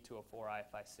activates P204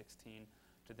 IFI-16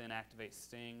 to then activate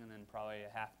STING, and then probably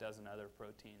a half dozen other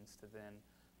proteins to then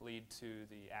lead to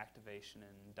the activation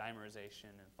and dimerization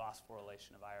and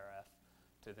phosphorylation of IRF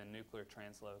to then nuclear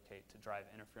translocate to drive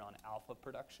interferon alpha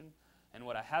production. And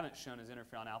what I haven't shown is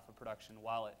interferon alpha production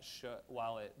while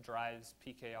it drives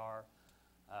PKR,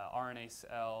 RNA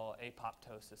cell,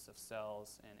 apoptosis of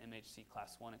cells, and MHC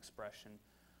class 1 expression.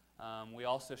 We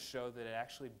also show that it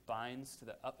actually binds to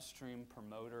the upstream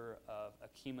promoter of a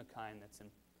chemokine that's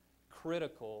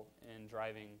critical in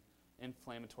driving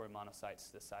inflammatory monocytes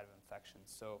to the site of infection.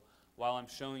 So while I'm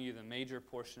showing you the major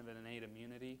portion of innate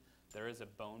immunity, there is a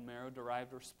bone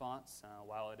marrow-derived response.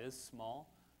 While it is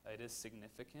small, it is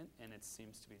significant, and it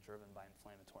seems to be driven by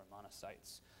inflammatory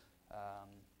monocytes.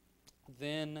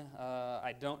 Then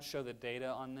I don't show the data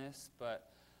on this,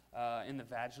 but in the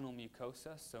vaginal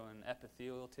mucosa, so in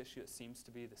epithelial tissue, it seems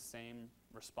to be the same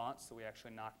response. So we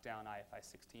actually knock down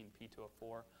IFI-16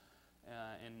 P204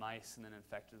 in mice and then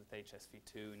infected with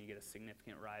HSV-2, and you get a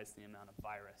significant rise in the amount of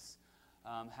virus.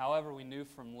 However, we knew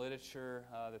from literature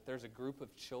that there's a group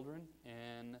of children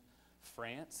in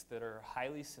France that are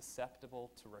highly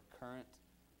susceptible to recurrent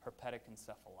herpetic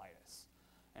encephalitis.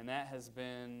 And that has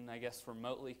been, I guess,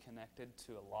 remotely connected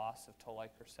to a loss of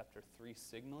toll-like receptor 3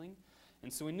 signaling.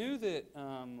 And so we knew that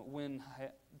when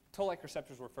toll-like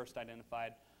receptors were first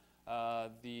identified,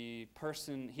 the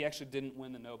person, he actually didn't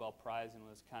win the Nobel Prize and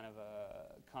was kind of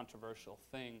a controversial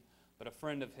thing, but a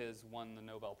friend of his won the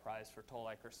Nobel Prize for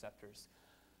toll-like receptors.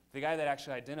 The guy that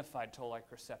actually identified toll-like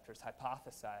receptors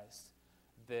hypothesized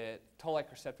that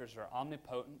toll-like receptors are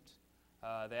omnipotent.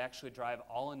 They actually drive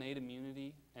all innate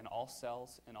immunity in all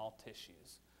cells and all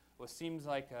tissues. What seems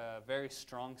like a very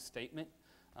strong statement,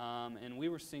 and we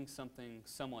were seeing something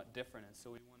somewhat different, and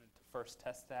so we wanted to first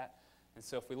test that. And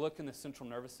so if we look in the central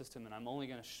nervous system, and I'm only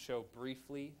going to show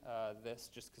briefly this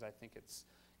just because I think it's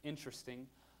interesting,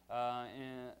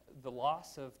 and the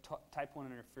loss of type 1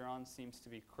 interferon seems to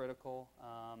be critical,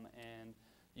 and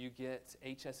you get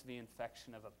HSV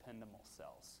infection of ependymal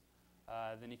cells.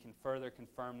 Then you can further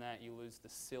confirm that. You lose the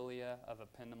cilia of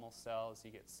ependymal cells.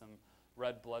 You get some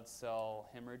red blood cell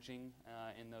hemorrhaging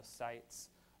in those sites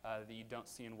that you don't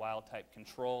see in wild-type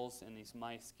controls, and these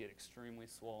mice get extremely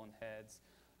swollen heads,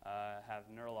 have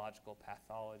neurological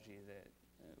pathology that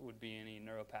would be any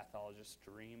neuropathologist's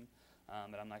dream,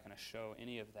 but I'm not going to show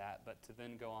any of that, but to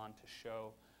then go on to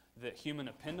show that human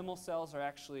ependymal cells are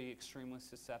actually extremely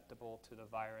susceptible to the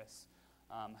virus.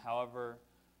 However,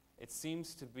 it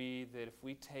seems to be that if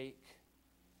we take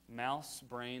mouse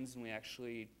brains and we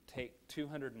actually take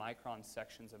 200 micron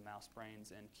sections of mouse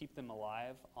brains and keep them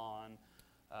alive on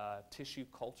tissue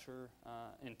culture,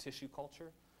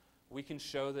 we can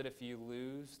show that if you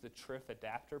lose the TRIF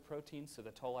adapter protein, so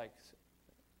the toll-like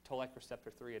receptor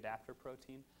 3 adapter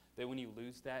protein, that when you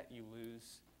lose that, you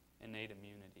lose innate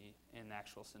immunity in the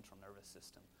actual central nervous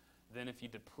system. Then if you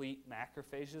deplete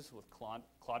macrophages with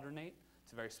claudronate,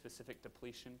 it's a very specific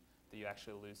depletion, that you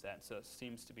actually lose that. So it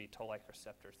seems to be toll-like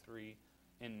receptor 3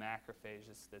 in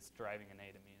macrophages that's driving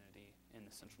innate immunity in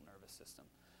the central nervous system.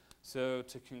 So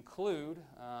to conclude,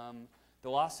 the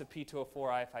loss of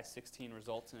P204 IFI-16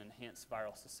 results in enhanced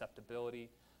viral susceptibility.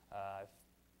 I've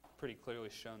pretty clearly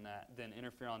shown that. Then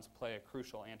interferons play a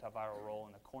crucial antiviral role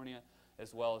in the cornea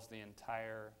as well as the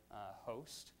entire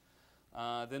host.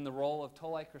 Then the role of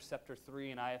toll-like receptor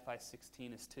 3 and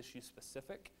IFI-16 is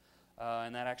tissue-specific,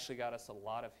 and that actually got us a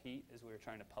lot of heat as we were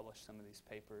trying to publish some of these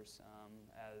papers.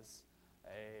 As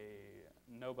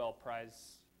a Nobel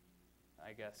Prize,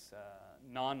 I guess,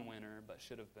 non-winner, but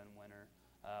should have been winner,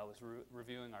 was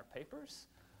reviewing our papers.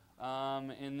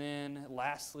 And then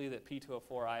lastly, that P204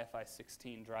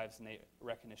 IFI-16 drives innate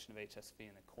recognition of HSV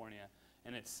in the cornea.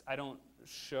 And I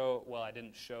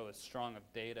didn't show as strong of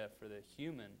data for the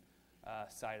human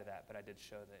side of that, but I did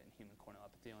show that in human corneal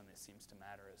epithelium it seems to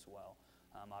matter as well.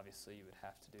 Obviously you would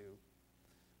have to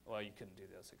you couldn't do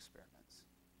those experiments.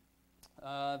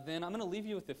 Then I'm going to leave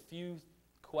you with a few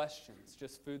questions,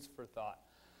 just foods for thought.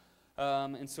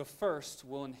 And so first,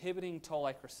 will inhibiting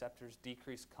toll-like receptors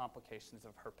decrease complications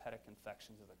of herpetic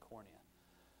infections of the cornea?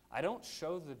 I don't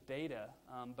show the data,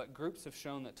 but groups have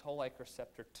shown that toll-like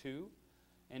receptor 2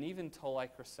 and even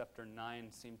toll-like receptor 9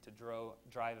 seem to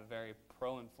drive a very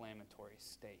pro-inflammatory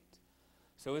state.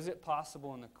 So is it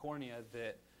possible in the cornea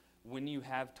that when you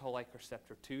have toll-like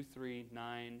receptor 2, 3,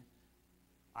 9,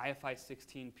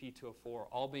 IFI-16, P204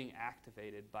 all being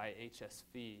activated by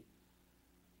HSV,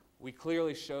 we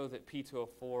clearly show that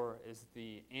P204 is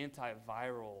the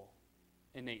antiviral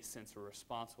innate sensor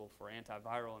responsible for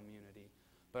antiviral immunity,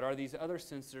 but are these other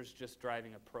sensors just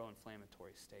driving a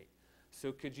pro-inflammatory state?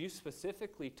 So could you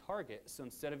specifically target, so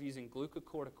instead of using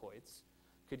glucocorticoids,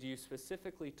 could you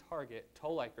specifically target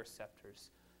toll-like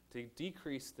receptors to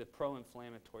decrease the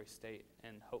pro-inflammatory state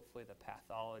and hopefully the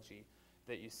pathology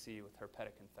that you see with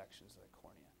herpetic infections of the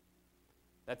cornea?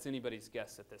 That's anybody's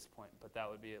guess at this point, but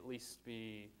that would be at least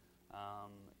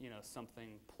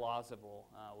something plausible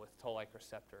with toll-like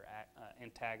receptor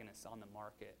antagonists on the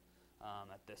market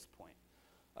at this point.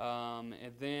 And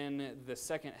then the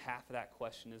second half of that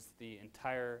question is the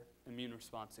entire immune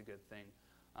response a good thing?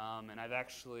 And I've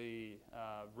actually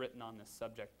written on this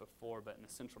subject before, but in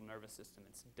the central nervous system,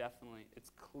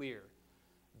 it's clear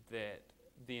that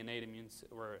the innate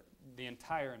or the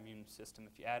entire immune system,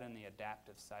 if you add in the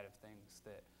adaptive side of things,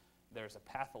 that there's a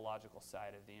pathological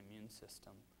side of the immune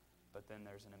system, but then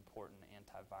there's an important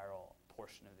antiviral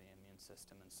portion of the immune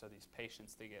system. And so these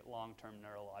patients, they get long-term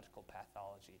neurological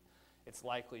pathology. It's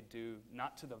likely due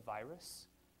not to the virus.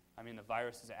 I mean, the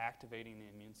virus is activating the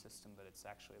immune system, but it's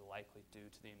actually likely due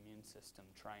to the immune system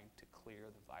trying to clear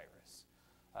the virus.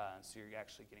 So you're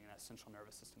actually getting that central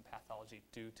nervous system pathology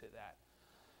due to that.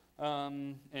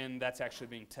 And that's actually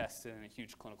being tested in a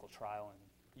huge clinical trial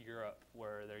in Europe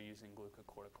where they're using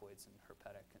glucocorticoids in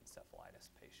herpetic encephalitis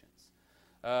patients.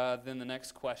 Then the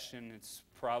next question, it's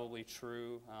probably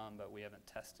true, but we haven't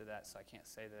tested that, so I can't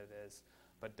say that it is.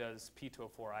 But does P204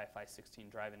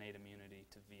 IFI-16 drive innate immunity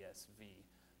to VSV,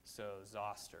 so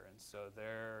zoster? And so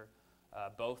they're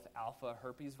both alpha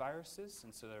herpes viruses,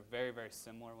 and so they're very, very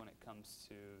similar when it comes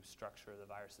to structure of the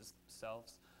viruses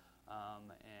themselves.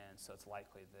 And so it's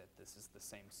likely that this is the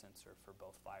same sensor for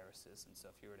both viruses. And so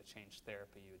if you were to change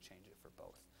therapy, you would change it for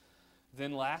both.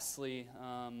 Then lastly,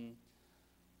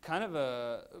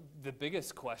 the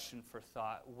biggest question for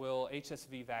thought, will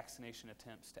HSV vaccination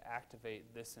attempts to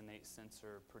activate this innate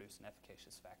sensor produce an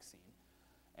efficacious vaccine?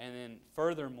 And then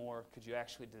furthermore, could you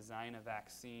actually design a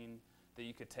vaccine that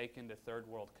you could take into third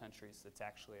world countries that's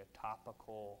actually a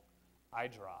topical eye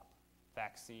drop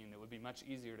vaccine that would be much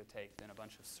easier to take than a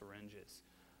bunch of syringes?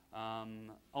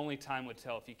 Only time would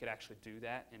tell if you could actually do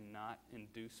that and not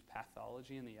induce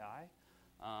pathology in the eye.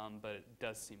 But it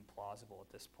does seem plausible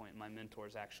at this point. My mentor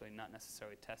is actually not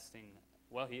necessarily testing,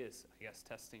 well, he is, I guess,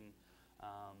 testing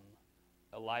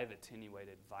a live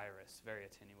attenuated virus, very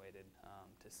attenuated,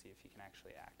 to see if he can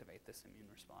actually activate this immune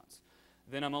response.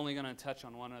 Then I'm only going to touch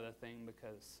on one other thing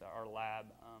because our lab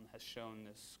has shown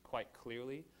this quite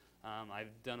clearly.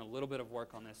 I've done a little bit of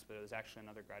work on this, but it was actually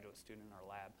another graduate student in our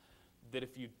lab, that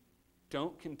if you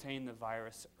don't contain the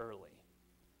virus early,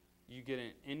 you get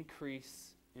an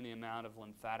increase in the amount of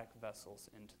lymphatic vessels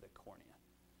into the cornea.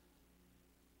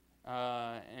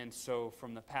 And so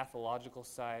from the pathological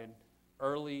side,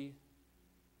 early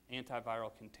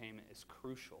antiviral containment is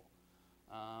crucial.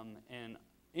 And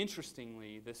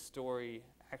interestingly, this story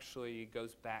actually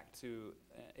goes back to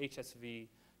HSV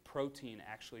protein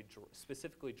actually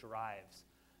specifically drives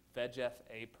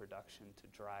VEGF-A production to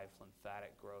drive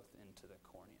lymphatic growth into the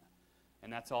cornea.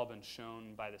 And that's all been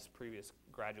shown by this previous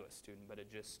graduate student, but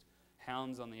it just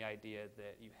hounds on the idea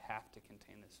that you have to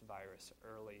contain this virus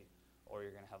early or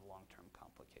you're going to have long-term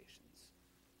complications.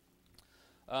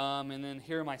 And then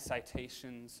here are my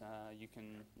citations. You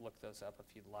can look those up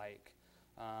if you'd like.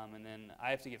 And then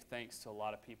I have to give thanks to a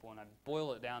lot of people, and I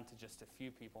boil it down to just a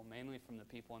few people, mainly from the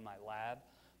people in my lab,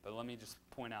 but let me just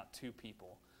point out two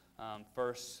people.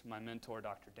 First, my mentor,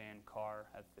 Dr. Dan Carr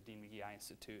at the Dean McGee Eye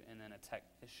Institute, and then a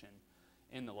technician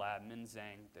in the lab, Min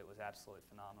Zhang, that was absolutely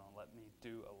phenomenal and let me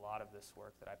do a lot of this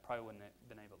work that I probably wouldn't have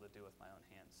been able to do with my own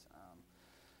hands.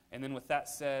 And then with that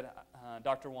said,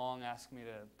 Dr. Wong asked me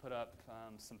to put up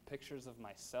some pictures of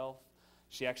myself.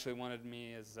 She actually wanted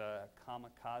me as a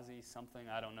kamikaze something.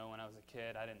 I don't know, when I was a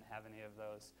kid. I didn't have any of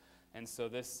those. And so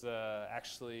this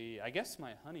actually, I guess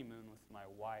my honeymoon with my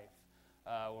wife,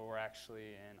 where we're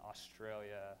actually in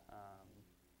Australia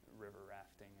river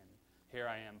rafting. And here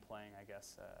I am playing, I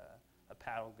guess, a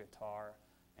paddle guitar.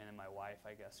 And then my wife,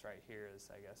 I guess, right here is,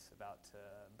 I guess, about to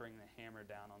bring the hammer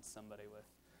down on somebody with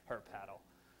her paddle.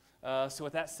 So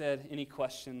with that said, any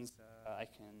questions I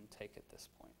can take at this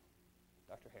point?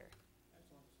 Dr. Harry.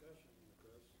 Excellent discussion,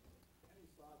 Chris. Any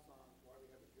thoughts on why we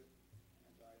have a good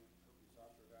anti-herpes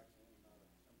zoster vaccine and not a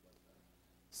simplex vaccine?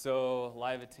 So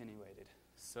live attenuated.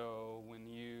 So when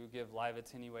you give live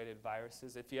attenuated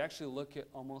viruses, if you actually look at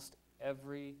almost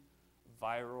every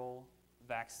viral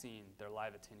vaccine, they're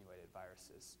live attenuated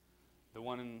viruses. The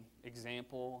one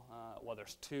example, well,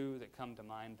 there's two that come to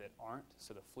mind that aren't.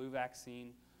 So the flu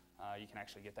vaccine, you can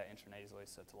actually get that intranasally,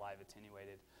 so it's live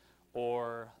attenuated.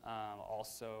 Or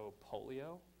also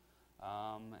polio.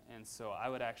 And so I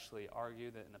would actually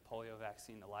argue that in the polio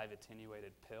vaccine, the live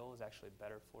attenuated pill is actually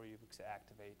better for you because it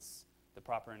activates the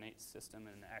proper innate system.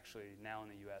 And actually now in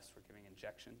the US, we're giving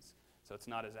injections. So it's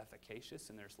not as efficacious,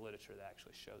 and there's literature that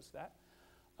actually shows that.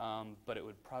 But it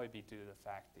would probably be due to the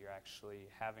fact that you're actually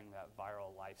having that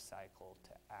viral life cycle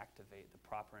to activate the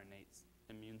proper innate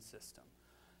immune system.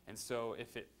 And so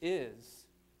if it is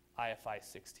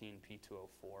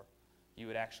IFI-16P204, you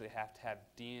would actually have to have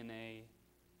DNA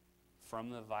from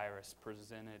the virus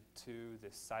presented to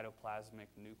this cytoplasmic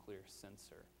nuclear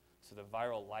sensor. So the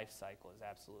viral life cycle is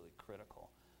absolutely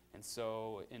critical. And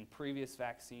so in previous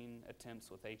vaccine attempts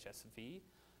with HSV,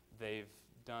 they've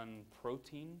done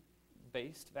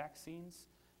protein-based vaccines,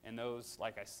 and those,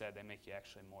 like I said, they make you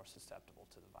actually more susceptible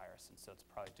to the virus. And so it's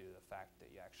probably due to the fact that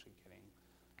you're actually getting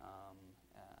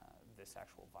this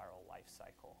actual viral life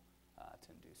cycle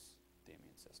to induce the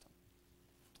immune system.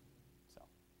 So,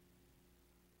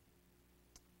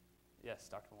 yes,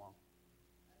 Dr. Wong.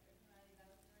 Dr. Conrady, that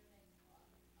was a very nice talk.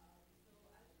 So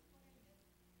I was just wondering if,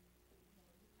 you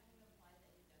kind of implied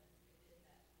that you demonstrated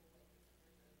that cohort numbers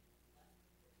are less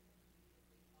important than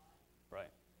previously thought.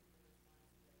 Right. In terms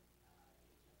of the response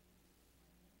with HSV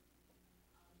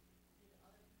did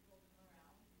other people come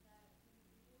around that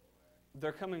conclusion, or?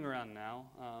 They're coming around now.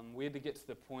 We had to get to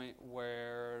the point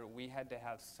where we had to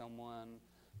have someone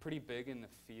pretty big in the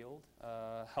field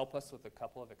help us with a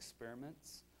couple of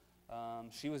experiments.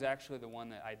 She was actually the one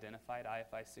that identified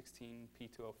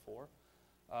IFI-16P204.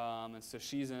 And so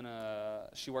she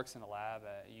works in a lab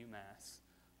at UMass.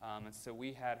 And so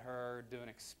we had her do an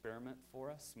experiment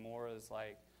for us, more as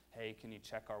like, hey, can you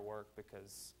check our work,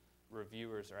 because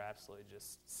reviewers are absolutely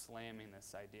just slamming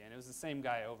this idea. And it was the same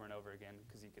guy over and over again,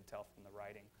 because you could tell from the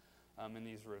writing in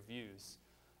these reviews.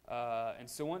 And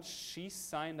so once she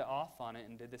signed off on it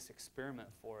and did this experiment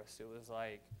for us, it was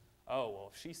like, oh,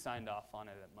 well, if she signed off on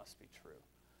it, it must be true.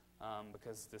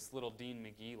 Because this little Dean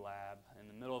McGee lab in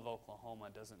the middle of Oklahoma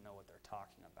doesn't know what they're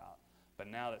talking about. But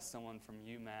now that someone from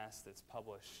UMass that's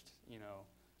published,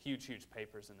 huge, huge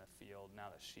papers in the field, now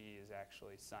that she is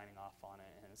actually signing off on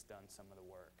it and has done some of the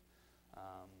work.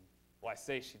 Well, I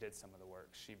say she did some of the work.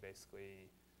 She basically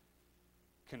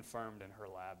confirmed in her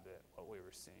lab that what we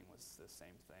were seeing was the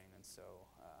same thing. And so,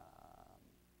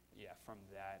 yeah, from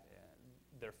that,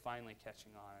 they're finally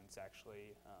catching on, and it's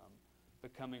actually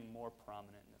becoming more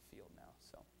prominent in the field now.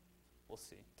 So we'll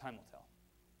see. Time will tell.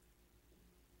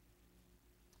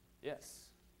 Yes?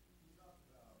 You talked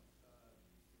about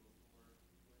P2O4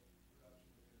 with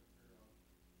production of interferon.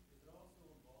 Is it also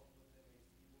involved with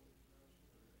MHC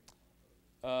production,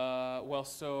 or Well,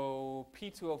 so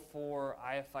P2O4,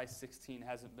 IFI-16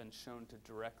 hasn't been shown to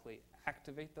directly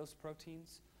activate those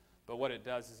proteins, but what it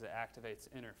does is it activates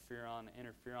interferon.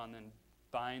 Interferon then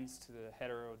binds to the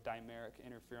heterodimeric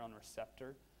interferon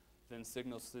receptor, then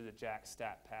signals through the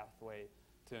JAK-STAT pathway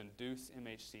to induce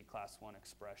MHC class 1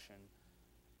 expression.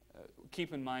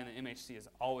 Keep in mind that MHC is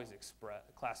always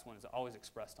class 1 is always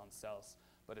expressed on cells,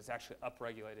 but it's actually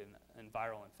upregulated in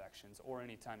viral infections or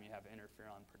anytime you have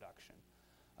interferon production.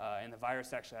 And the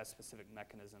virus actually has specific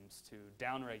mechanisms to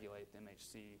downregulate the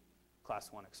MHC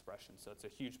class 1 expression. So it's a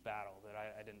huge battle that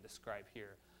I didn't describe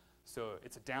here. So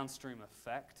it's a downstream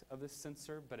effect of this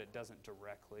sensor, but it doesn't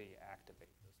directly activate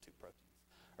those two proteins.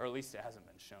 Or at least it hasn't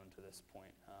been shown to this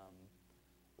point,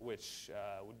 which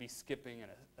would be skipping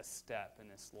a step in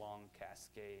this long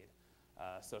cascade.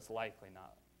 So it's likely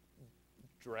not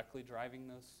directly driving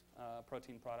those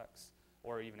protein products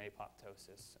or even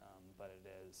apoptosis, but it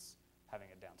is having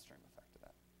a downstream effect of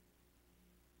that.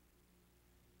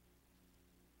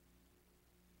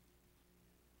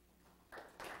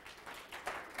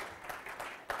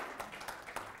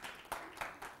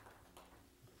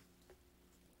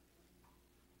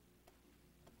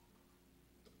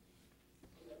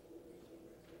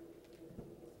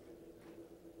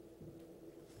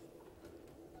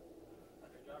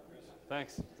 Great job, Chris.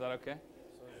 Thanks. Is that okay?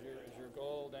 So is your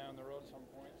goal down the road at some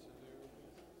point to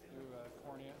do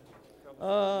cornea?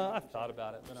 I've thought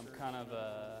about it, but I'm kind of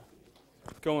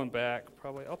going back.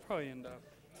 I'll probably end up.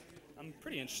 I'm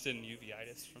pretty interested in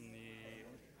uveitis from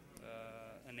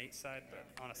the innate side, but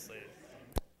honestly.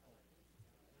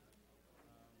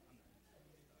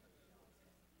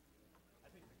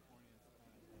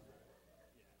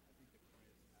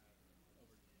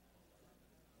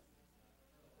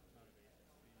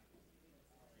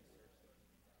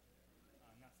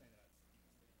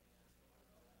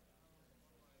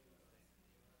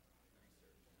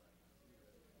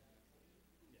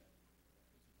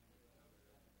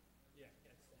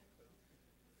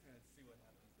 See what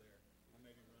happens there. I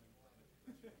may be running.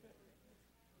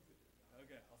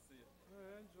 Okay, I'll see you.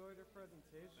 I enjoyed your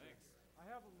presentation. Thanks. I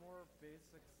have a more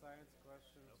basic science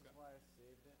question, which is why I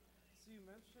saved it. So you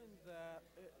mentioned that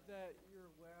that your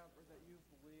lab, or that you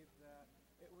believe that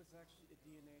it was actually a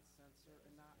DNA sensor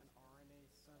and not an RNA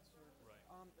sensor. Right.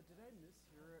 Did I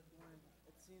mishear it when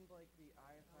it seemed like the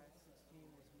IFI-16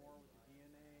 was more with the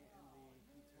DNA and the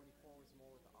P24 was more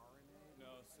with the RNA?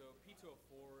 No, so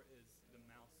P2O4 is the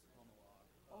mouse homolog.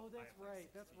 Oh, that's IFI-16. right.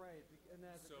 That's right. And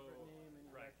that has a different name. And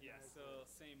you right, yeah. recognize So it.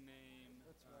 same name.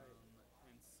 That's right.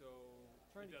 And so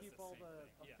Trying it to does keep the all same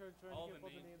the thing. trying to all keep all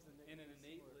the name- names in an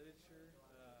innate similar. literature.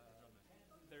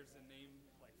 There's a name,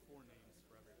 like 4 names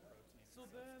for every protein. So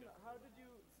then, how did you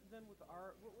then with the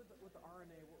with the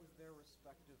RNA? What was their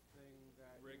respective thing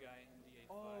that? Rig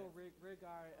IND85. Oh, Rig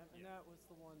I, and Yeah. that was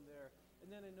the one there. And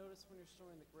then I noticed when you're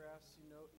showing the graphs, you